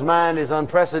level, His mind is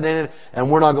unprecedented,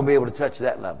 and we're not going to be able to touch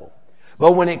that level.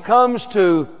 But when it comes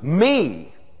to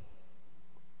me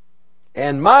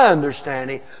and my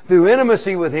understanding, through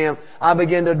intimacy with Him, I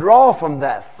begin to draw from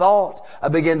that thought. I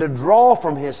begin to draw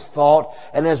from His thought.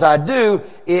 And as I do,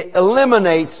 it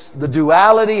eliminates the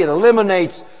duality. It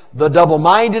eliminates the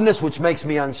double-mindedness, which makes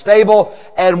me unstable.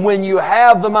 And when you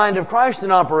have the mind of Christ in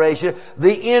operation,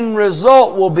 the end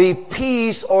result will be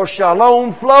peace or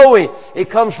shalom flowing. It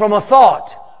comes from a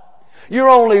thought. You're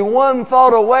only one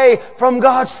thought away from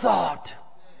God's thought.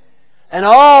 And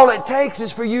all it takes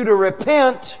is for you to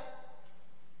repent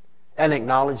and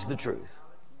acknowledge the truth.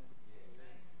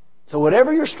 So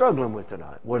whatever you're struggling with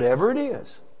tonight, whatever it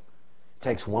is, it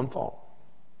takes one thought.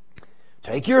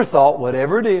 Take your thought,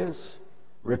 whatever it is,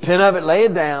 repent of it, lay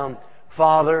it down.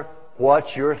 Father,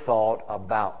 what's your thought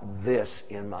about this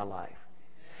in my life?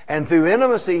 And through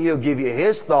intimacy, He'll give you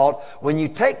His thought. When you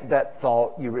take that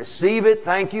thought, you receive it.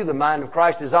 Thank you. The mind of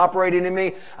Christ is operating in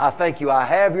me. I thank you. I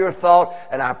have your thought.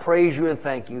 And I praise you and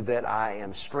thank you that I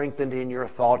am strengthened in your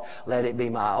thought. Let it be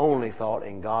my only thought.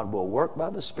 And God will work by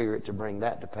the Spirit to bring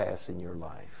that to pass in your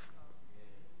life.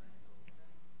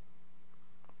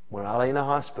 When I lay in a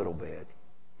hospital bed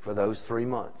for those 3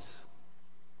 months,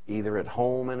 either at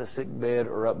home in a sick bed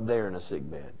or up there in a sick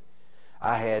bed,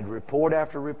 I had report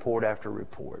after report after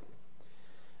report.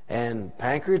 And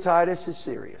pancreatitis is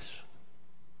serious.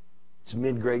 It's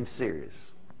mid-grade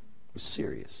serious. It's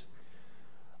serious.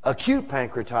 Acute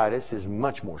pancreatitis is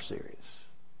much more serious,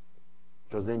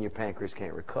 because then your pancreas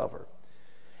can't recover.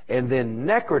 And then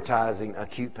necrotizing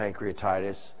acute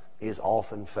pancreatitis is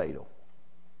often fatal.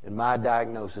 And my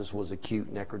diagnosis was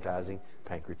acute necrotizing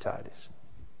pancreatitis.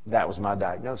 That was my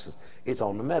diagnosis. It's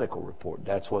on the medical report.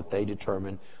 That's what they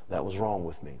determined that was wrong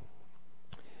with me.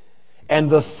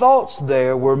 And the thoughts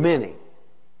there were many.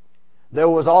 There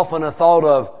was often a thought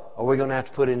of, are we going to have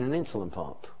to put in an insulin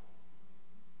pump?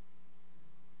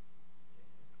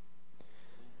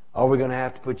 Are we going to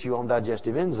have to put you on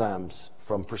digestive enzymes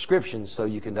from prescriptions so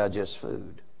you can digest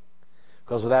food?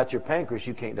 Because without your pancreas,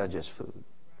 you can't digest food.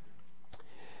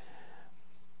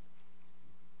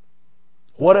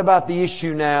 What about the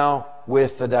issue now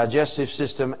with the digestive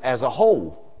system as a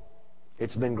whole?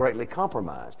 It's been greatly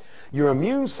compromised. Your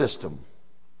immune system,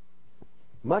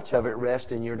 much of it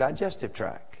rests in your digestive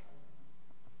tract.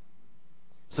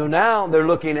 So now they're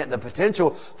looking at the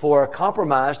potential for a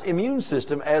compromised immune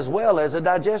system as well as a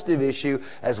digestive issue,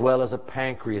 as well as a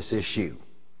pancreas issue.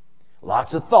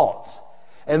 Lots of thoughts.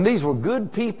 And these were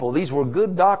good people. These were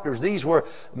good doctors. These were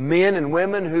men and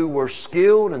women who were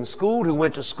skilled and schooled, who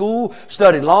went to school,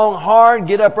 studied long, hard,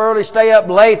 get up early, stay up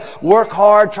late, work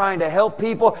hard, trying to help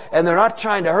people. And they're not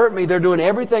trying to hurt me. They're doing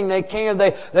everything they can.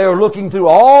 They are looking through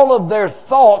all of their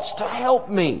thoughts to help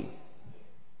me.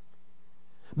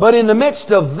 But in the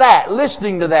midst of that,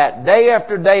 listening to that day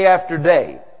after day after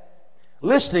day,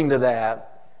 listening to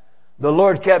that, the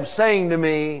Lord kept saying to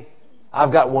me,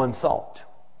 I've got one thought.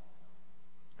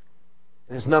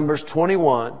 And it's Numbers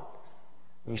 21.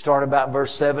 You start about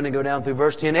verse 7 and go down through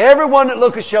verse 10. Everyone that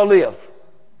looketh shall live.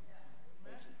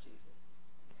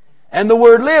 And the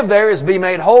word live there is be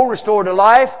made whole, restored to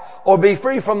life, or be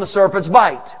free from the serpent's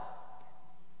bite.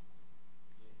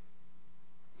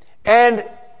 And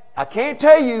I can't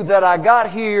tell you that I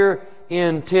got here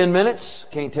in 10 minutes.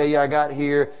 Can't tell you I got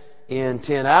here in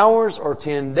 10 hours or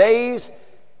 10 days,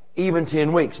 even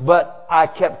 10 weeks. But I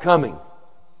kept coming.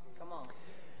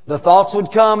 The thoughts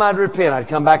would come, I'd repent. I'd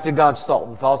come back to God's thought.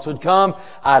 The thoughts would come,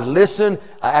 I'd listen.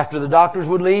 After the doctors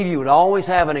would leave, you would always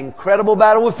have an incredible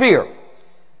battle with fear.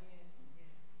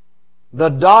 The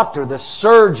doctor, the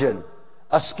surgeon,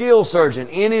 a skilled surgeon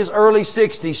in his early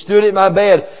 60s stood at my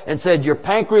bed and said, your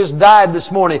pancreas died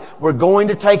this morning. We're going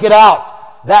to take it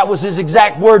out. That was his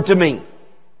exact word to me.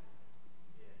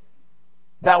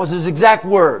 That was his exact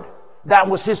word. That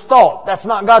was his thought. That's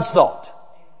not God's thought.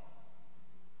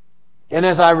 And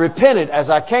as I repented, as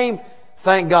I came,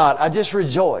 thank God, I just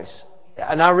rejoice.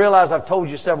 And I realize I've told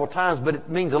you several times, but it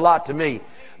means a lot to me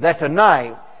that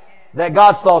tonight, that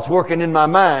God's thought's working in my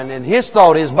mind, and His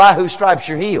thought is, by whose stripes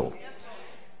you're healed.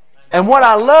 And what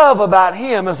I love about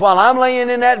Him is while I'm laying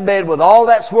in that bed with all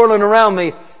that swirling around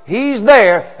me, He's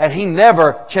there, and He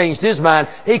never changed His mind.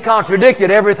 He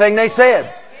contradicted everything they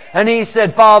said. And He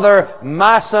said, Father,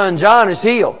 my son John is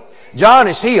healed. John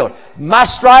is healed. My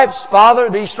stripes, Father,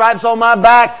 these stripes on my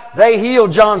back, they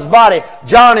healed John's body.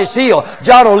 John is healed.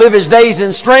 John will live his days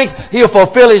in strength. He'll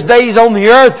fulfill his days on the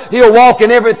earth. He'll walk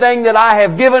in everything that I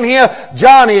have given him.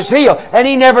 John is healed. And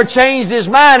he never changed his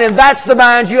mind. And that's the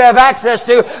mind you have access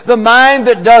to. The mind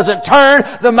that doesn't turn.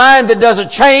 The mind that doesn't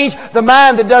change. The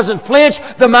mind that doesn't flinch.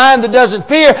 The mind that doesn't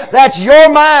fear. That's your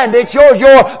mind. It's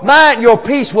your mind. Your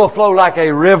peace will flow like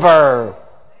a river.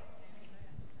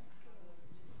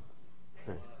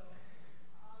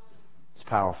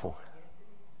 Powerful.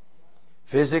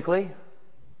 Physically,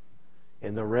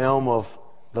 in the realm of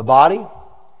the body,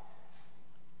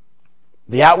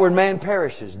 the outward man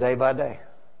perishes day by day,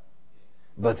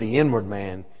 but the inward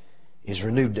man is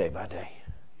renewed day by day.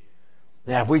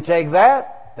 Now, if we take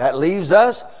that, that leaves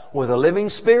us with a living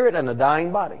spirit and a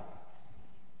dying body.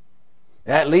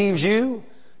 That leaves you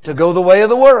to go the way of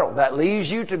the world. That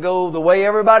leaves you to go the way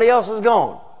everybody else has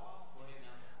gone.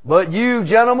 But you,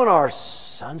 gentlemen, are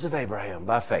sons of Abraham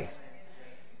by faith.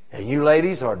 And you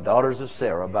ladies are daughters of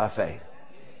Sarah by faith.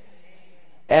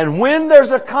 And when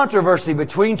there's a controversy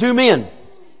between two men,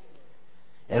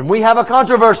 and we have a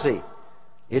controversy,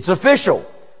 it's official.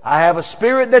 I have a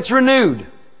spirit that's renewed.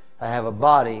 I have a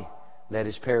body that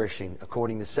is perishing,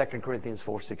 according to 2 Corinthians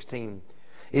 4:16.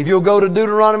 If you'll go to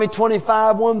Deuteronomy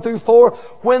 25, 1 through 4,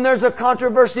 when there's a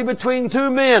controversy between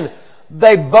two men,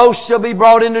 they both shall be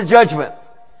brought into judgment.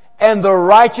 And the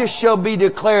righteous shall be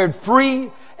declared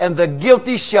free, and the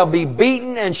guilty shall be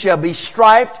beaten and shall be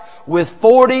striped with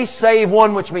 40 save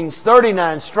one, which means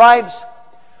 39 stripes.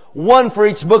 One for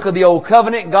each book of the Old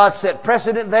Covenant. God set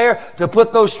precedent there to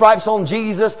put those stripes on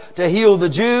Jesus to heal the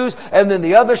Jews. And then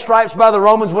the other stripes by the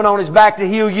Romans went on His back to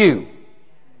heal you.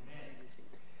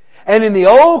 And in the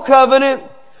Old Covenant,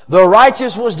 the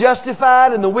righteous was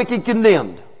justified and the wicked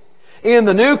condemned. In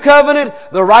the New Covenant,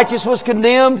 the righteous was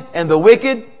condemned and the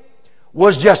wicked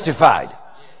was justified.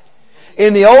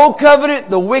 In the Old Covenant,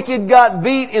 the wicked got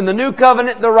beat. In the New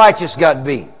Covenant, the righteous got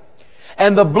beat.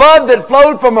 And the blood that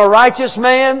flowed from a righteous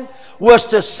man was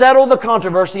to settle the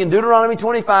controversy. In Deuteronomy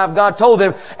 25, God told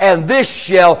them, and this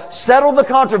shall settle the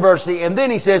controversy. And then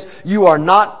He says, you are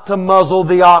not to muzzle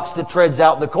the ox that treads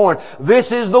out the corn.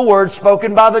 This is the word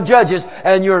spoken by the judges,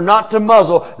 and you're not to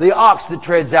muzzle the ox that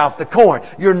treads out the corn.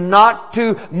 You're not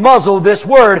to muzzle this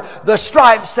word. The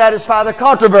stripes satisfy the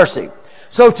controversy.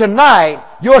 So tonight,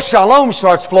 your shalom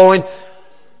starts flowing.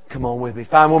 Come on with me,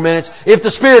 5 more minutes. If the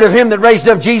Spirit of Him that raised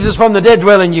up Jesus from the dead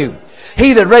dwell in you,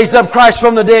 He that raised up Christ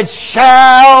from the dead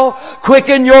shall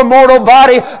quicken your mortal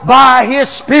body by His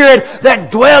Spirit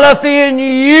that dwelleth in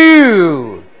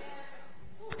you.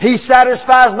 He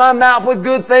satisfies my mouth with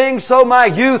good things, so my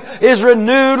youth is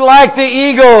renewed like the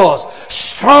eagles.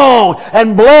 Strong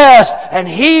and blessed and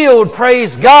healed,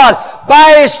 praise God.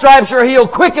 By His stripes you're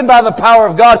healed, quickened by the power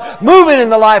of God, moving in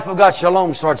the life of God.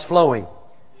 Shalom starts flowing.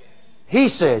 He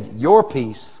said your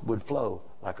peace would flow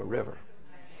like a river.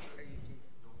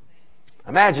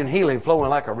 Imagine healing flowing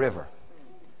like a river.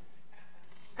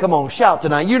 Come on, shout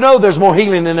tonight. You know there's more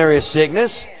healing than there is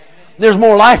sickness. There's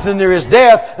more life than there is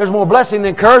death. There's more blessing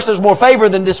than curse. There's more favor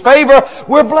than disfavor.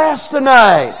 We're blessed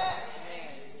tonight.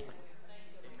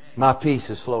 My peace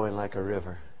is flowing like a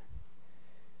river.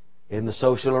 In the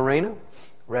social arena,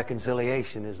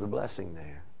 reconciliation is the blessing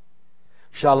there.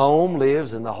 Shalom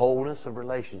lives in the wholeness of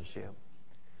relationship.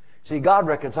 See, God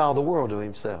reconciled the world to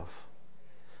Himself.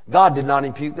 God did not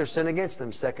impute their sin against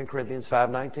them, 2 Corinthians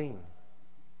 5:19.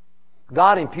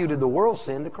 God imputed the world's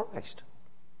sin to Christ.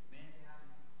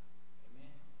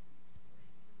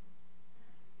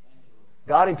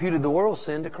 God imputed the world's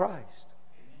sin to Christ.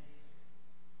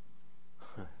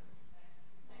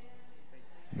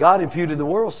 God imputed the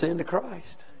world's sin to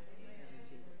Christ.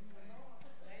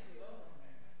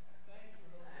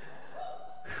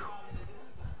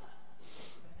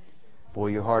 Boy,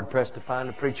 you're hard-pressed to find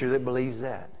a preacher that believes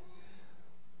that.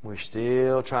 We're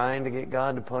still trying to get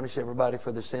God to punish everybody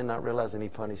for their sin, not realizing He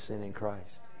punished sin in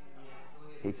Christ.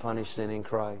 He punished sin in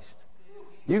Christ.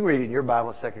 You can read it in your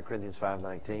Bible, 2 Corinthians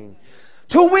 5:19.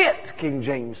 To wit, King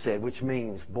James said, which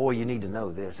means, boy, you need to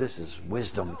know this. This is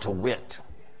wisdom, to wit.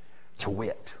 To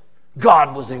wit.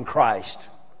 God was in Christ,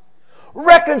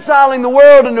 reconciling the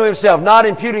world unto Himself, not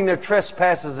imputing their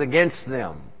trespasses against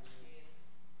them.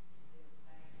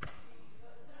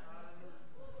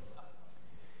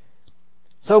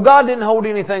 So God didn't hold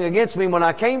anything against me. When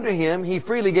I came to Him, He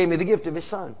freely gave me the gift of His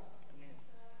Son.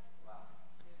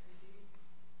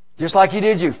 Just like He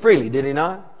did you, freely, did He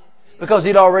not? Because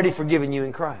He'd already forgiven you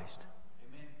in Christ.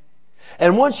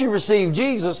 And once you receive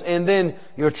Jesus and then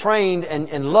you're trained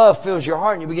and love fills your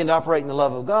heart and you begin to operate in the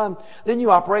love of God, then you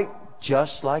operate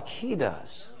just like He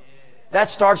does.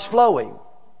 That starts flowing.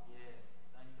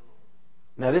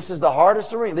 Now this is the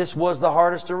hardest arena. This was the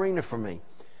hardest arena for me.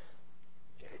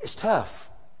 It's tough.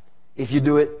 If you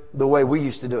do it the way we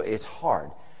used to do it, it's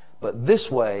hard. But this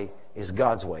way is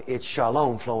God's way. It's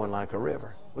shalom flowing like a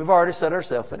river. We've already set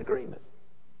ourselves in agreement.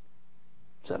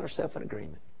 Set ourselves in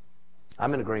agreement.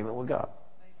 I'm in agreement with God.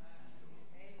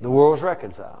 The world's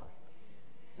reconciled.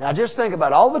 Now just think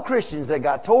about all the Christians that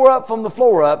got tore up from the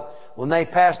floor up when they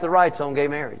passed the rights on gay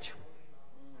marriage.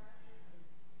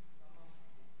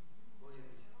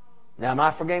 Now am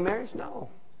I for gay marriage? No.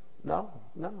 No.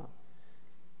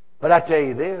 But I tell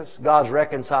you this, God's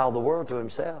reconciled the world to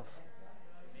Himself.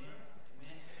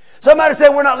 Somebody said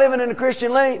we're not living in a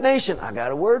Christian nation. I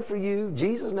got a word for you.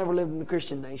 Jesus never lived in a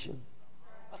Christian nation.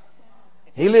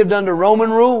 He lived under Roman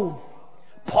rule.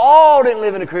 Paul didn't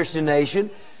live in a Christian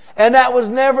nation. And that was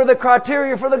never the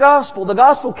criteria for the gospel. The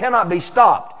gospel cannot be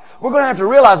stopped. We're going to have to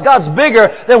realize God's bigger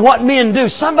than what men do.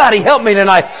 Somebody help me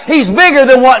tonight. He's bigger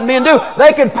than what men do.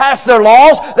 They can pass their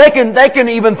laws. They can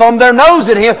even thumb their nose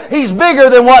at Him. He's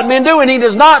bigger than what men do, and He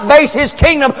does not base His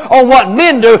kingdom on what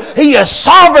men do. He is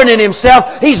sovereign in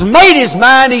Himself. He's made His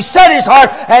mind. He's set His heart,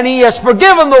 and He has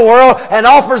forgiven the world and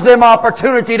offers them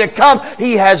opportunity to come.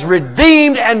 He has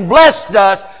redeemed and blessed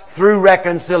us through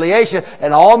reconciliation,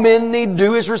 and all men need to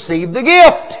do is receive the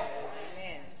gift.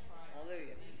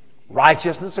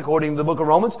 Righteousness, according to the book of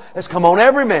Romans, has come on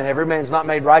every man. Every man's not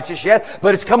made righteous yet,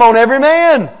 but it's come on every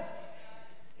man.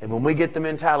 And when we get the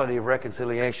mentality of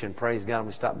reconciliation, praise God,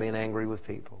 we stop being angry with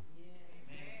people.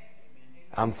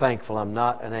 I'm thankful I'm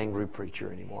not an angry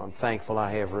preacher anymore. I'm thankful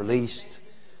I have released,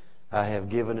 I have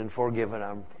given and forgiven.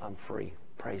 I'm free.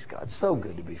 Praise God. So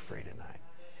good to be free tonight.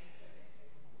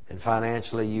 And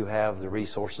financially, you have the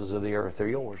resources of the earth. They're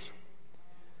yours.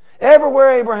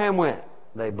 Everywhere Abraham went,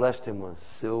 they blessed him with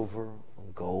silver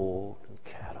and gold and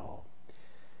cattle.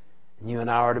 And you and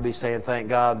I are to be saying, thank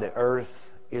God the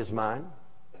earth is mine.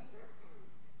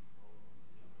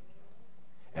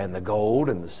 And the gold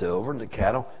and the silver and the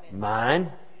cattle,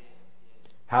 mine.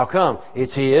 How come?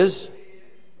 It's His.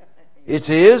 It's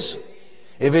His.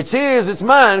 If it's His, it's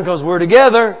mine because we're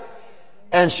together.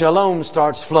 And shalom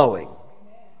starts flowing.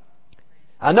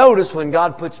 I notice when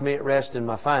God puts me at rest in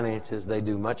my finances, they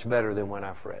do much better than when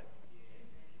I fret.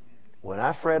 When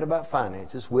I fret about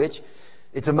finances, which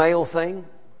it's a male thing.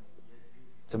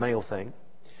 It's a male thing.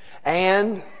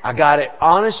 And I got it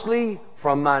honestly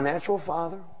from my natural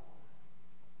father.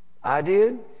 I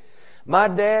did. My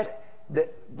dad,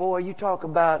 boy, you talk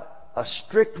about a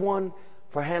strict one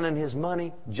for handling his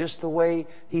money just the way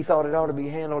he thought it ought to be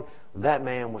handled. That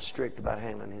man was strict about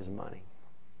handling his money.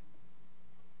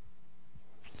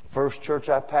 First church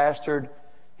I pastored,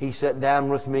 he sat down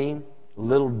with me,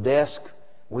 little desk.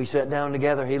 We sat down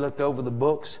together. He looked over the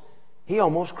books. He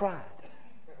almost cried.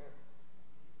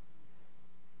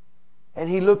 And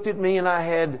he looked at me, and I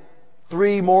had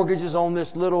 3 mortgages on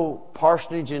this little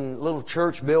parsonage and little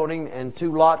church building, and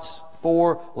 2 lots,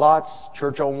 4 lots,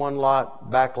 church on 1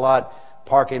 lot, back lot,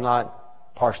 parking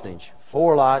lot, parsonage.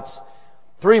 4 lots,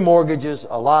 3 mortgages,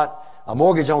 a lot, a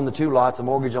mortgage on the 2 lots, a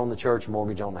mortgage on the church, a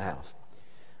mortgage on the house.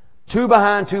 2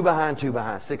 behind, 2 behind, 2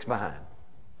 behind, 6 behind.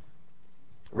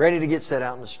 Ready to get set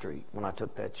out in the street when I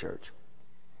took that church.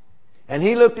 And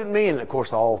he looked at me, and of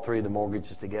course all 3 of the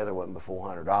mortgages together wasn't but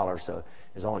 $400, so it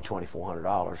was only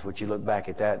 $2,400, which you look back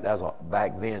at that was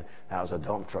back then, that was a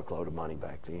dump truckload of money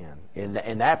back then.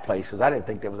 In that place, because I didn't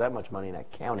think there was that much money in that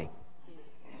county.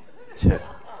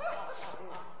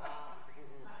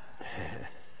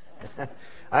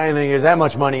 I didn't think there's that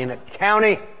much money in the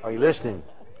county. Are you listening?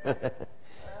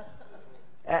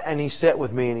 And he sat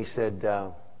with me and he said,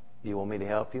 you want me to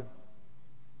help you?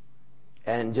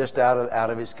 And just out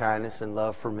of his kindness and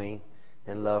love for me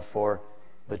and love for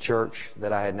the church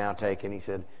that I had now taken, he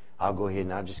said, I'll go ahead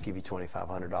and I'll just give you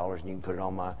 $2,500 and you can put it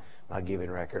on my giving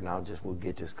record, and we'll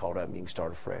get this caught up and you can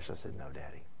start afresh. I said, no,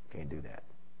 Daddy, can't do that.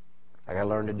 I got to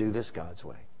learn to do this God's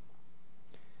way.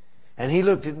 And he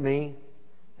looked at me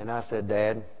and I said,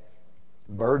 Dad,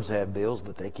 birds have bills,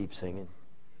 but they keep singing.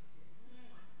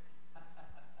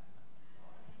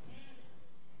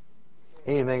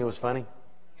 He didn't think it was funny.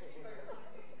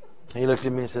 He looked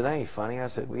at me and said, that ain't funny. I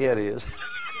said, well, yeah, it is.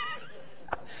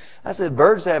 I said,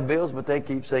 birds have bills, but they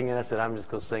keep singing. I said, I'm just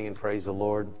going to sing and praise the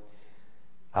Lord.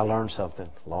 I learned something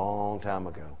a long time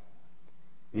ago.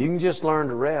 You can just learn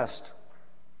to rest.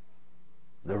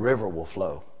 The river will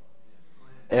flow.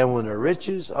 And when the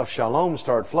riches of shalom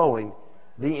start flowing,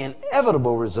 the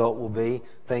inevitable result will be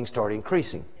things start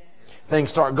increasing. Things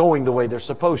start going the way they're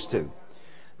supposed to.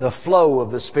 The flow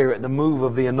of the Spirit, the move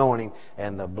of the anointing,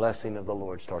 and the blessing of the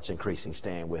Lord starts increasing.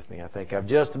 Stand with me. I think I've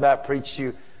just about preached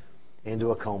you into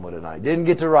a coma tonight. Didn't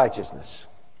get to righteousness.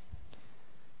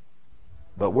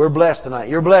 But we're blessed tonight.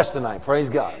 You're blessed tonight. Praise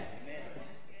God.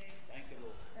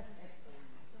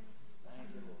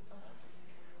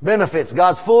 Benefits.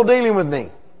 God's full dealing with me.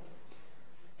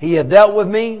 He had dealt with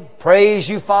me. Praise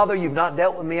you, Father. You've not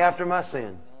dealt with me after my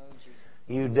sin.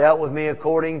 You dealt with me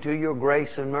according to your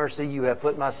grace and mercy. You have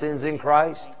put my sins in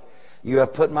Christ. You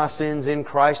have put my sins in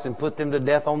Christ and put them to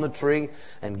death on the tree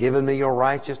and given me your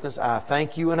righteousness. I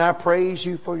thank you and I praise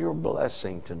you for your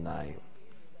blessing tonight.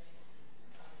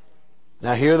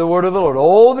 Now hear the word of the Lord.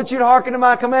 Oh, that you'd hearken to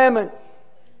my commandment.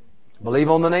 Believe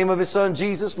on the name of His Son,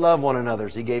 Jesus. Love one another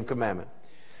as He gave commandment.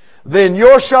 Then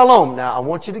your shalom. Now I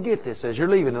want you to get this as you're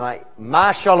leaving tonight.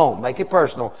 My shalom. Make it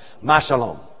personal. My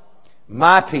shalom.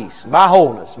 My peace, my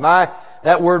wholeness,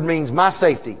 that word means my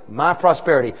safety, my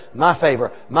prosperity, my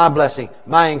favor, my blessing,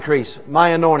 my increase, my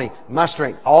anointing, my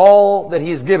strength. All that He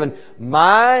has given,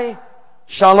 my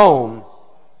shalom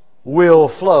will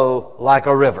flow like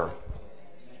a river.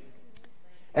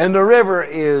 And the river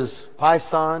is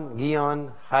Pison,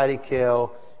 Gihon,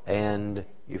 Hiddekel, and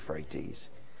Euphrates.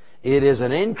 It is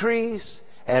an increase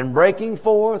and breaking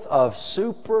forth of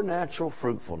supernatural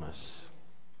fruitfulness.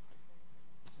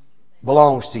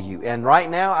 Belongs to you. And right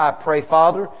now I pray,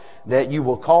 Father, that you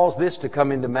will cause this to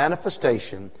come into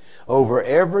manifestation over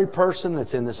every person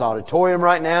that's in this auditorium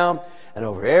right now, and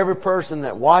over every person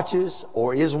that watches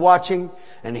or is watching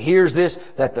and hears this,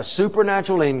 that the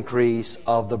supernatural increase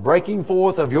of the breaking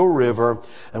forth of your river,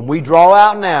 and we draw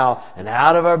out now, and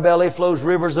out of our belly flows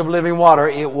rivers of living water.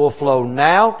 It will flow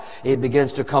now. It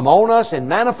begins to come on us in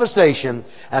manifestation,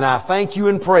 and I thank you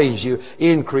and praise you.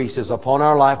 Increases upon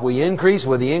our life. We increase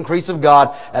with the increase of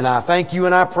God, and I thank you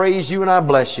and I praise you and I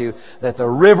bless you that the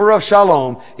river of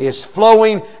shalom is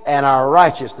flowing, and our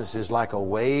righteousness is like a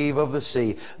wave of the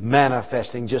sea,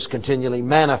 manifesting, just continually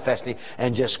manifesting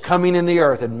and just coming in the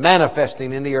earth and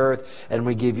manifesting in the earth. And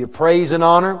we give you praise and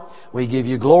honor. We give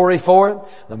you glory for it.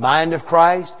 The mind of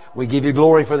Christ. We give you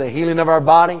glory for the healing of our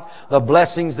body. The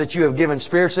blessings that you have given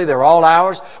spiritually, they're all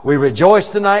ours. We rejoice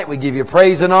tonight. We give you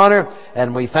praise and honor,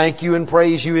 and we thank you and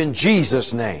praise you in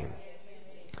Jesus' name.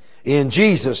 In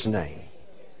Jesus' name.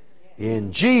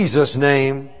 In Jesus'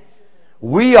 name.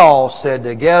 We all said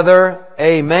together,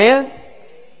 amen,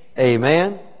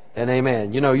 amen, and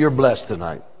amen. You know, you're blessed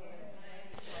tonight.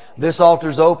 This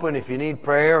altar's open. If you need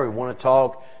prayer or you want to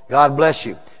talk, God bless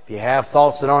you. If you have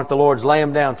thoughts that aren't the Lord's, lay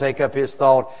them down, take up His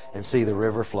thought, and see the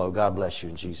river flow. God bless you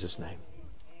in Jesus' name.